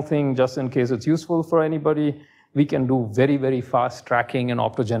final thing, just in case it's useful for anybody, we can do very, very fast tracking and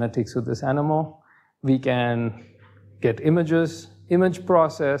optogenetics with this animal. We can get images, image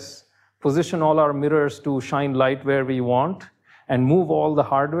process, position all our mirrors to shine light where we want, and move all the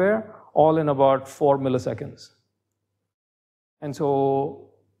hardware, all in about 4 milliseconds. And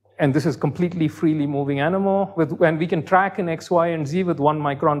so, and this is completely freely moving animal, and we can track in X, Y, and Z with 1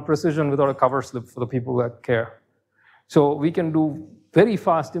 micron precision without a cover slip for the people that care. So we can do very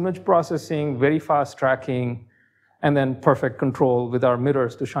fast image processing, very fast tracking, and then perfect control with our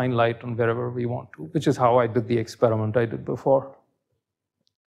mirrors to shine light on wherever we want to, which is how I did the experiment I did before.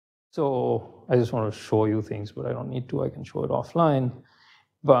 So I just want to show you things, but I don't need to. I can show it offline.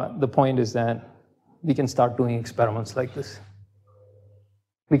 But the point is that we can start doing experiments like this.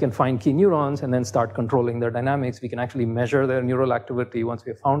 We can find key neurons and then start controlling their dynamics. We can actually measure their neural activity once we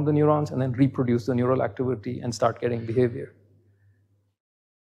have found the neurons, and then reproduce the neural activity and start getting behavior.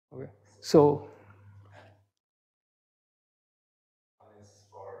 Okay. So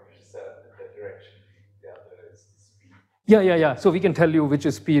Yeah. So we can tell you which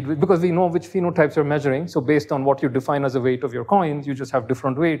is speed, because we know which phenotypes you're measuring. So based on what you define as a weight of your coins, you just have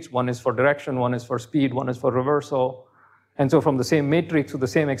different weights. One is for direction, one is for speed, one is for reversal. And so from the same matrix with the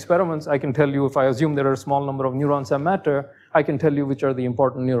same experiments, I can tell you, if I assume there are a small number of neurons that matter, I can tell you which are the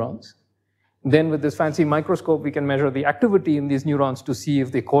important neurons. Then with this fancy microscope, we can measure the activity in these neurons to see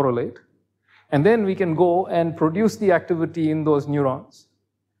if they correlate. And then we can go and produce the activity in those neurons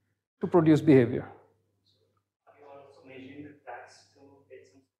to produce behavior.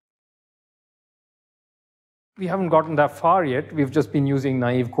 We haven't gotten that far yet. We've just been using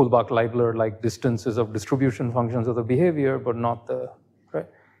naive Kullback-Leibler like distances of distribution functions of the behavior, but not the, right?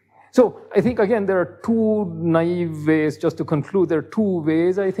 So I think, again, there are two naive ways, just to conclude, there are two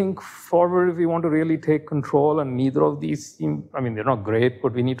ways, I think, forward if we want to really take control, and neither of these seem, I mean, they're not great,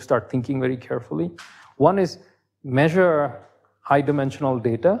 but we need to start thinking very carefully. One is measure high-dimensional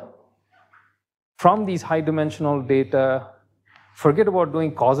data. From these high-dimensional data, forget about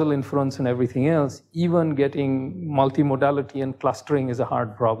doing causal inference and everything else. Even getting multimodality and clustering is a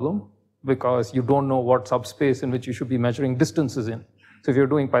hard problem. because you don't know what subspace in which you should be measuring distances in. So if you're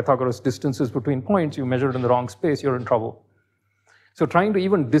doing Pythagoras distances between points, you measure it in the wrong space, you're in trouble. So trying to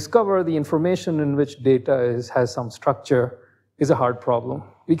even discover the information in which data has some structure is a hard problem.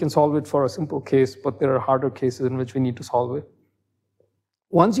 We can solve it for a simple case, but there are harder cases in which we need to solve it.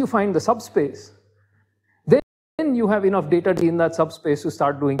 Once you find the subspace, then you have enough data in that subspace to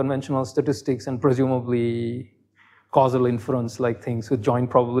start doing conventional statistics and presumably causal inference like things with joint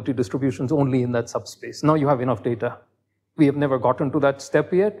probability distributions only in that subspace. Now you have enough data. We have never gotten to that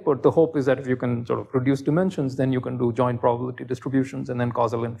step yet, but the hope is that if you can sort of reduce dimensions, then you can do joint probability distributions and then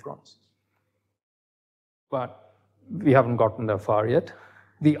causal inference. But we haven't gotten that far yet.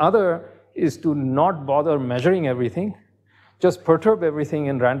 The other is to not bother measuring everything, just perturb everything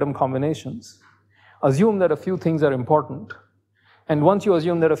in random combinations. Assume that a few things are important. And once you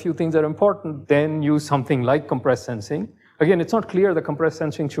assume that a few things are important, then use something like compressed sensing. Again, it's not clear that compressed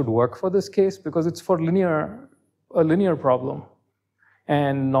sensing should work for this case because it's for a linear problem.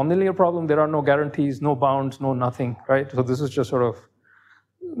 And nonlinear problem, there are no guarantees, no bounds, no nothing, right? So this is just sort of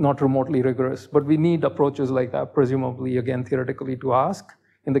not remotely rigorous. But we need approaches like that, presumably, again, theoretically, to ask.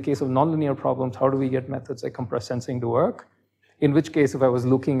 In the case of nonlinear problems, how do we get methods like compressed sensing to work? In which case, if I was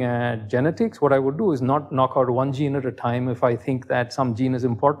looking at genetics, what I would do is not knock out one gene at a time if I think that some gene is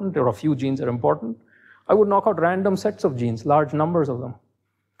important or a few genes are important. I would knock out random sets of genes, large numbers of them.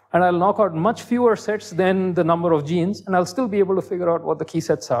 And I'll knock out much fewer sets than the number of genes, and I'll still be able to figure out what the key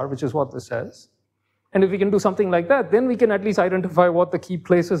sets are, which is what this says. And if we can do something like that, then we can at least identify what the key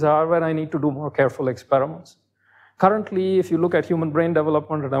places are where I need to do more careful experiments. Currently, if you look at human brain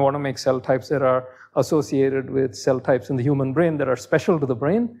development, and I want to make cell types that are associated with cell types in the human brain that are special to the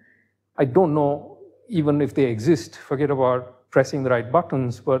brain, I don't know even if they exist. Forget about pressing the right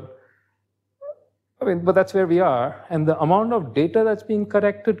buttons, but that's where we are. And the amount of data that's being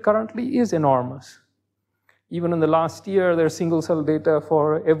collected currently is enormous. Even in the last year, there's single cell data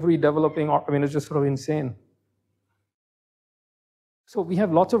for every developing, it's just sort of insane. So we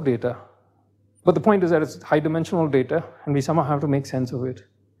have lots of data. But the point is that it's high dimensional data, and we somehow have to make sense of it.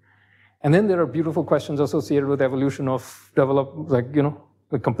 And then there are beautiful questions associated with evolution of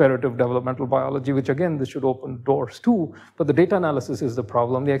the comparative developmental biology, which again, this should open doors too. But the data analysis is the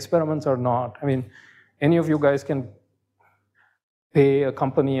problem. The experiments are not. Any of you guys can pay a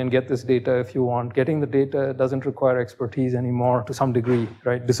company and get this data if you want. Getting the data doesn't require expertise anymore to some degree,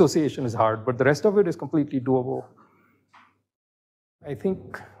 right? Dissociation is hard, but the rest of it is completely doable. I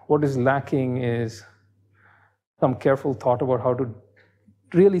think what is lacking is some careful thought about how to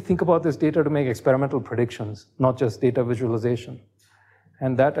really think about this data to make experimental predictions, not just data visualization.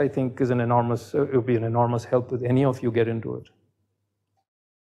 And that, I think, is it would be an enormous help with any of you get into it.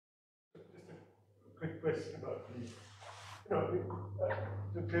 Just a quick question about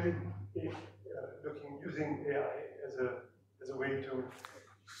clearly using AI as a way to.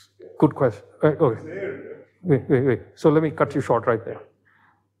 Good question. Okay. Wait. So let me cut you short right there.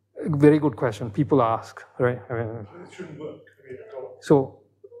 Very good question. People ask, right? It shouldn't work at all. So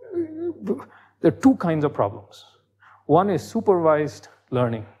there are two kinds of problems. One is supervised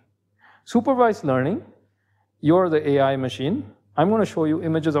learning. Supervised learning, you're the AI machine. I'm going to show you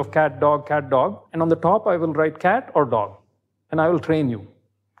images of cat, dog, and on the top I will write cat or dog, and I will train you.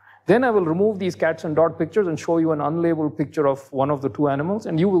 Then I will remove these cats and dog pictures and show you an unlabeled picture of one of the two animals,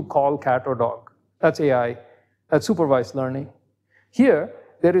 and you will call cat or dog. That's AI. That's supervised learning. Here,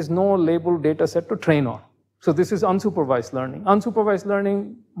 there is no labeled data set to train on. So this is unsupervised learning. Unsupervised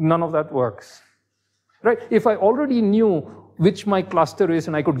learning, none of that works. Right? If I already knew which my cluster is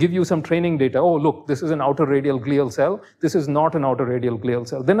and I could give you some training data, oh look, this is an outer radial glial cell, this is not an outer radial glial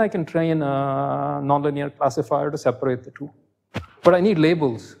cell, then I can train a nonlinear classifier to separate the two. But I need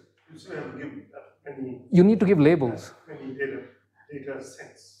labels. You still have to give many. You need to give labels. Many data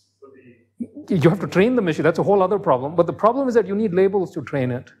sets for the. You have to train the machine. That's a whole other problem. But the problem is that you need labels to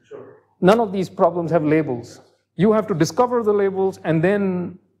train it. Sure. None of these problems have labels. You have to discover the labels, and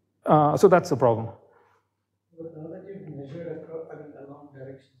then, so that's the problem. But now that you've measured along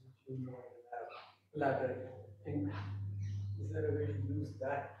directions which you know ladder, is there a way to use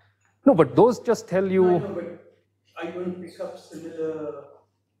that? No, but those just tell you. No, but are you going to pick up similar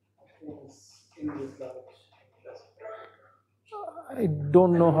things in this large? I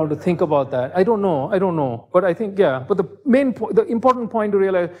don't know how to think about that. I don't know. But I think, yeah. But the important point to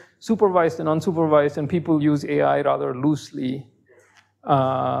realize, supervised and unsupervised, and people use AI rather loosely.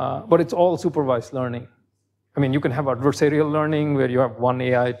 But it's all supervised learning. You can have adversarial learning where you have one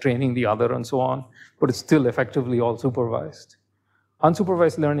AI training the other and so on, but it's still effectively all supervised.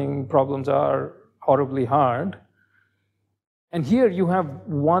 Unsupervised learning problems are horribly hard. And here you have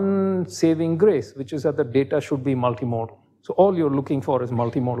one saving grace, which is that the data should be multimodal. So all you're looking for is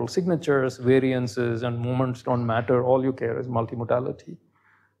multimodal signatures, variances, and moments don't matter. All you care is multimodality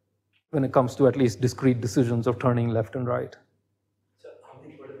when it comes to at least discrete decisions of turning left and right. So how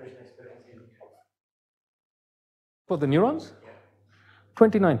many perturbation experiments do you have? For the neurons? Yeah.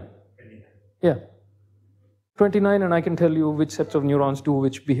 29. 29. Yeah. 29, and I can tell you which sets of neurons do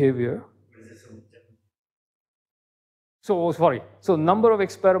which behavior. So, sorry. So number of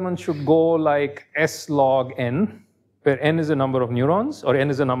experiments should go like S log n, where n is the number of neurons, or n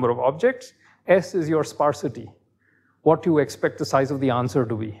is the number of objects. S is your sparsity, what you expect the size of the answer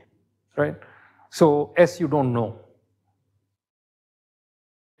to be, right? So S you don't know,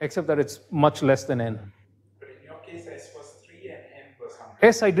 except that it's much less than n. But in your case, S was 3 and N was 100.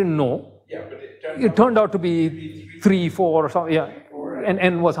 S I didn't know. Yeah, but it turned out to be 3, 4, or something, yeah. And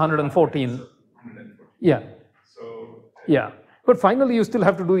n was 114. 114. Yeah. So, yeah. But finally, you still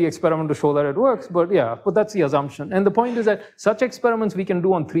have to do the experiment to show that it works. But yeah, but that's the assumption. And the point is that such experiments we can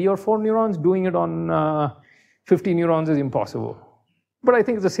do on 3 or 4 neurons. Doing it on 50 neurons is impossible. But I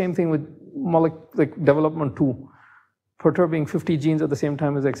think it's the same thing with like development too. Perturbing 50 genes at the same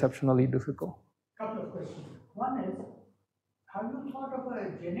time is exceptionally difficult. Couple of questions. One is, have you thought of a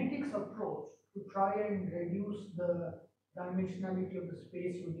genetics approach to try and reduce the dimensionality of the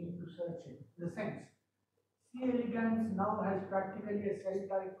space you need to search in? In the sense, C. elegans now has practically a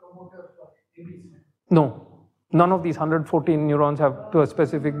cell-type promoter for every cell. No, none of these 114 neurons have to a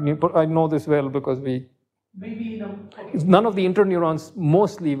specific. I know this well because we. Maybe in a. Okay. None of the interneurons,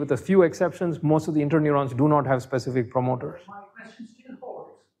 mostly with a few exceptions, most of the interneurons do not have specific promoters. My question still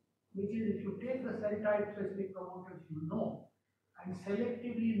holds, which is if you take the cell-type specific promoters you know and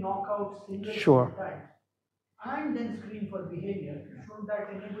selectively knock out single Sure. cell types and then screen for behavior, shouldn't that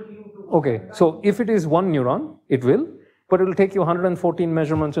enable you to? Okay, so if it is one neuron, it will, but it will take you 114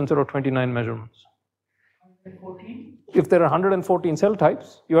 measurements instead of 29 measurements. 114? If there are 114 cell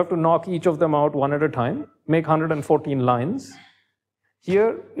types, you have to knock each of them out one at a time, make 114 lines.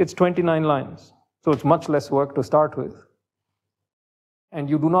 Here, it's 29 lines, so it's much less work to start with. And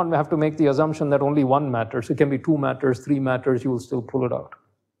you do not have to make the assumption that only one matters. It can be 2 matters, 3 matters, you will still pull it out.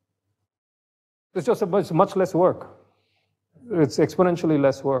 It's just much less work. It's exponentially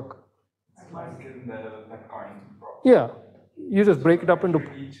less work. like in the coin problem. Yeah, you just break it up into.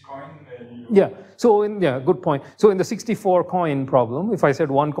 Each coin. Yeah. So good point. So in the 64 coin problem, if I said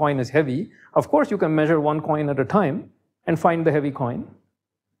one coin is heavy, of course you can measure one coin at a time and find the heavy coin.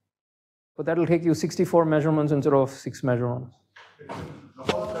 But that'll take you 64 measurements instead of 6 measurements.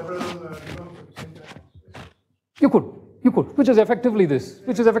 You could, which is effectively this.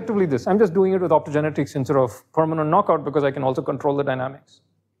 I'm just doing it with optogenetics instead of permanent knockout because I can also control the dynamics.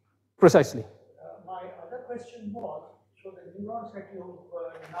 Precisely. My other question was, so the neurons that you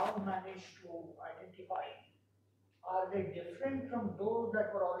now managed to identify, are they different from those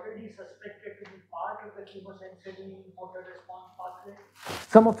that were already suspected to be part of the chemosensory motor response pathway?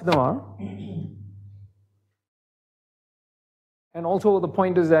 Some of them are. And also the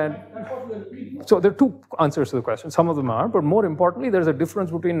point is that, so there are 2 answers to the question. Some of them are, but more importantly, there's a difference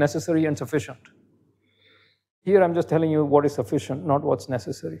between necessary and sufficient. Here I'm just telling you what is sufficient, not what's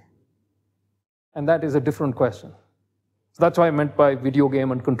necessary. And that is a different question. So that's why I meant by video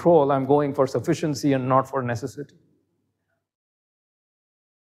game and control, I'm going for sufficiency and not for necessity.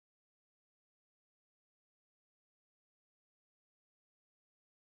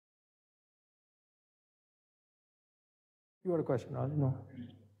 You had a question, Raj? No.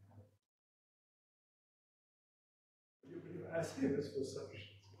 Your assay was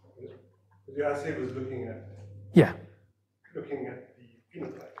sufficient. Your assay was looking at the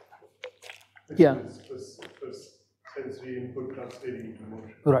phenotype, which was sensory input translating into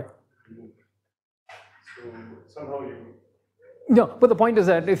motion. Right. So somehow you. No, but the point is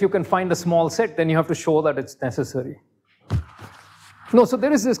that if you can find a small set, then you have to show that it's necessary. No, so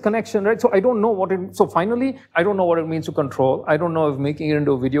there is this connection, right? So I don't know so finally, I don't know what it means to control. I don't know if making it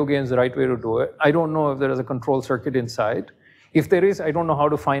into a video game is the right way to do it. I don't know if there is a control circuit inside. If there is, I don't know how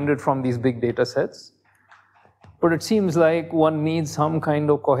to find it from these big data sets. But it seems like one needs some kind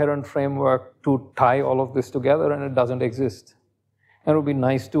of coherent framework to tie all of this together, and it doesn't exist. And it would be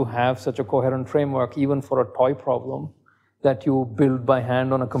nice to have such a coherent framework, even for a toy problem that you build by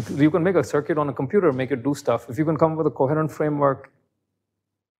hand on a computer. You can make a circuit on a computer, make it do stuff. If you can come up with a coherent framework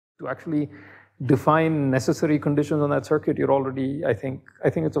to actually define necessary conditions on that circuit, you're already, I think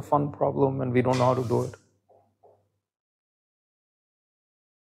it's a fun problem and we don't know how to do it.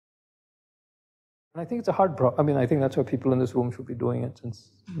 And I think it's a hard problem. I mean, I think that's why people in this room should be doing it, since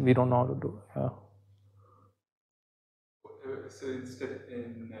we don't know how to do it. Yeah. so instead,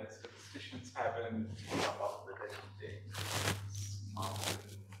 statisticians haven't come up with anything smart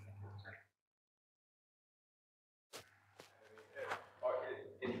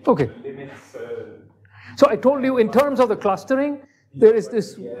Okay. limits. So I told you in terms of the clustering, there is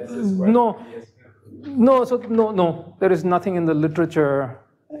this no, there is nothing in the literature,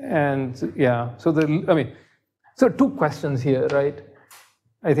 and yeah. So so two questions here, right?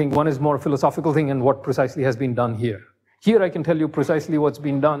 I think one is more philosophical thing and what precisely has been done here. Here I can tell you precisely what's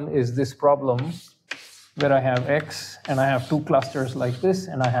been done is this problem where I have X and I have two clusters like this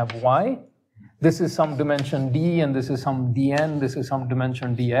and I have Y. This is some dimension D and this is some Dn, this is some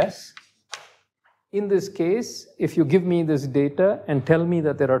dimension Ds. In this case, if you give me this data and tell me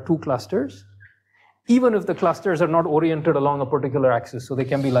that there are two clusters, even if the clusters are not oriented along a particular axis, so they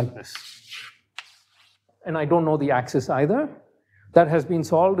can be like this. And I don't know the axis either. That has been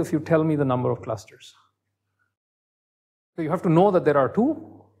solved if you tell me the number of clusters. So you have to know that there are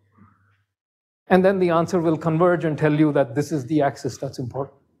two, and then the answer will converge and tell you that this is the axis that's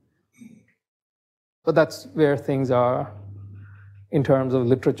important. But that's where things are in terms of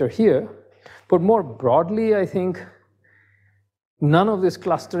literature here. But more broadly, I think none of this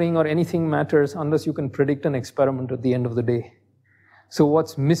clustering or anything matters unless you can predict an experiment at the end of the day. So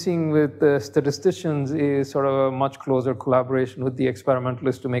what's missing with the statisticians is sort of a much closer collaboration with the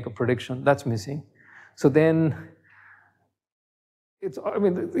experimentalists to make a prediction. That's missing. So then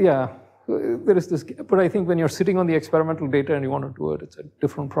there is this, but I think when you're sitting on the experimental data and you want to do it, it's a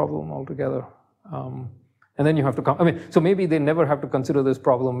different problem altogether. And then you have to come, so maybe they never have to consider this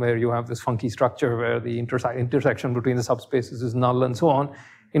problem where you have this funky structure where the intersection between the subspaces is null and so on.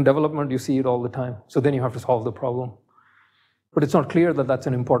 In development, you see it all the time. So then you have to solve the problem. But it's not clear that that's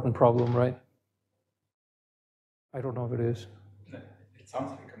an important problem, right? I don't know if it is. It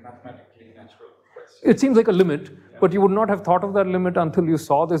sounds like a mathematically natural question. It seems like a limit, but you would not have thought of that limit until you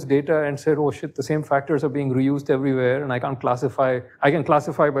saw this data and said, oh shit, the same factors are being reused everywhere and I can classify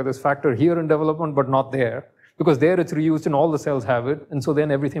by this factor here in development, but not there. Because there it's reused and all the cells have it, and so then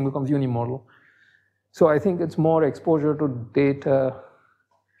everything becomes unimodal. So I think it's more exposure to data.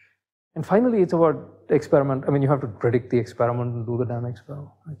 And finally, it's about experiment. You have to predict the experiment and do the damn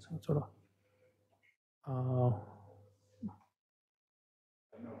experiment. Right? So it's sort of.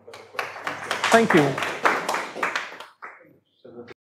 Thank you.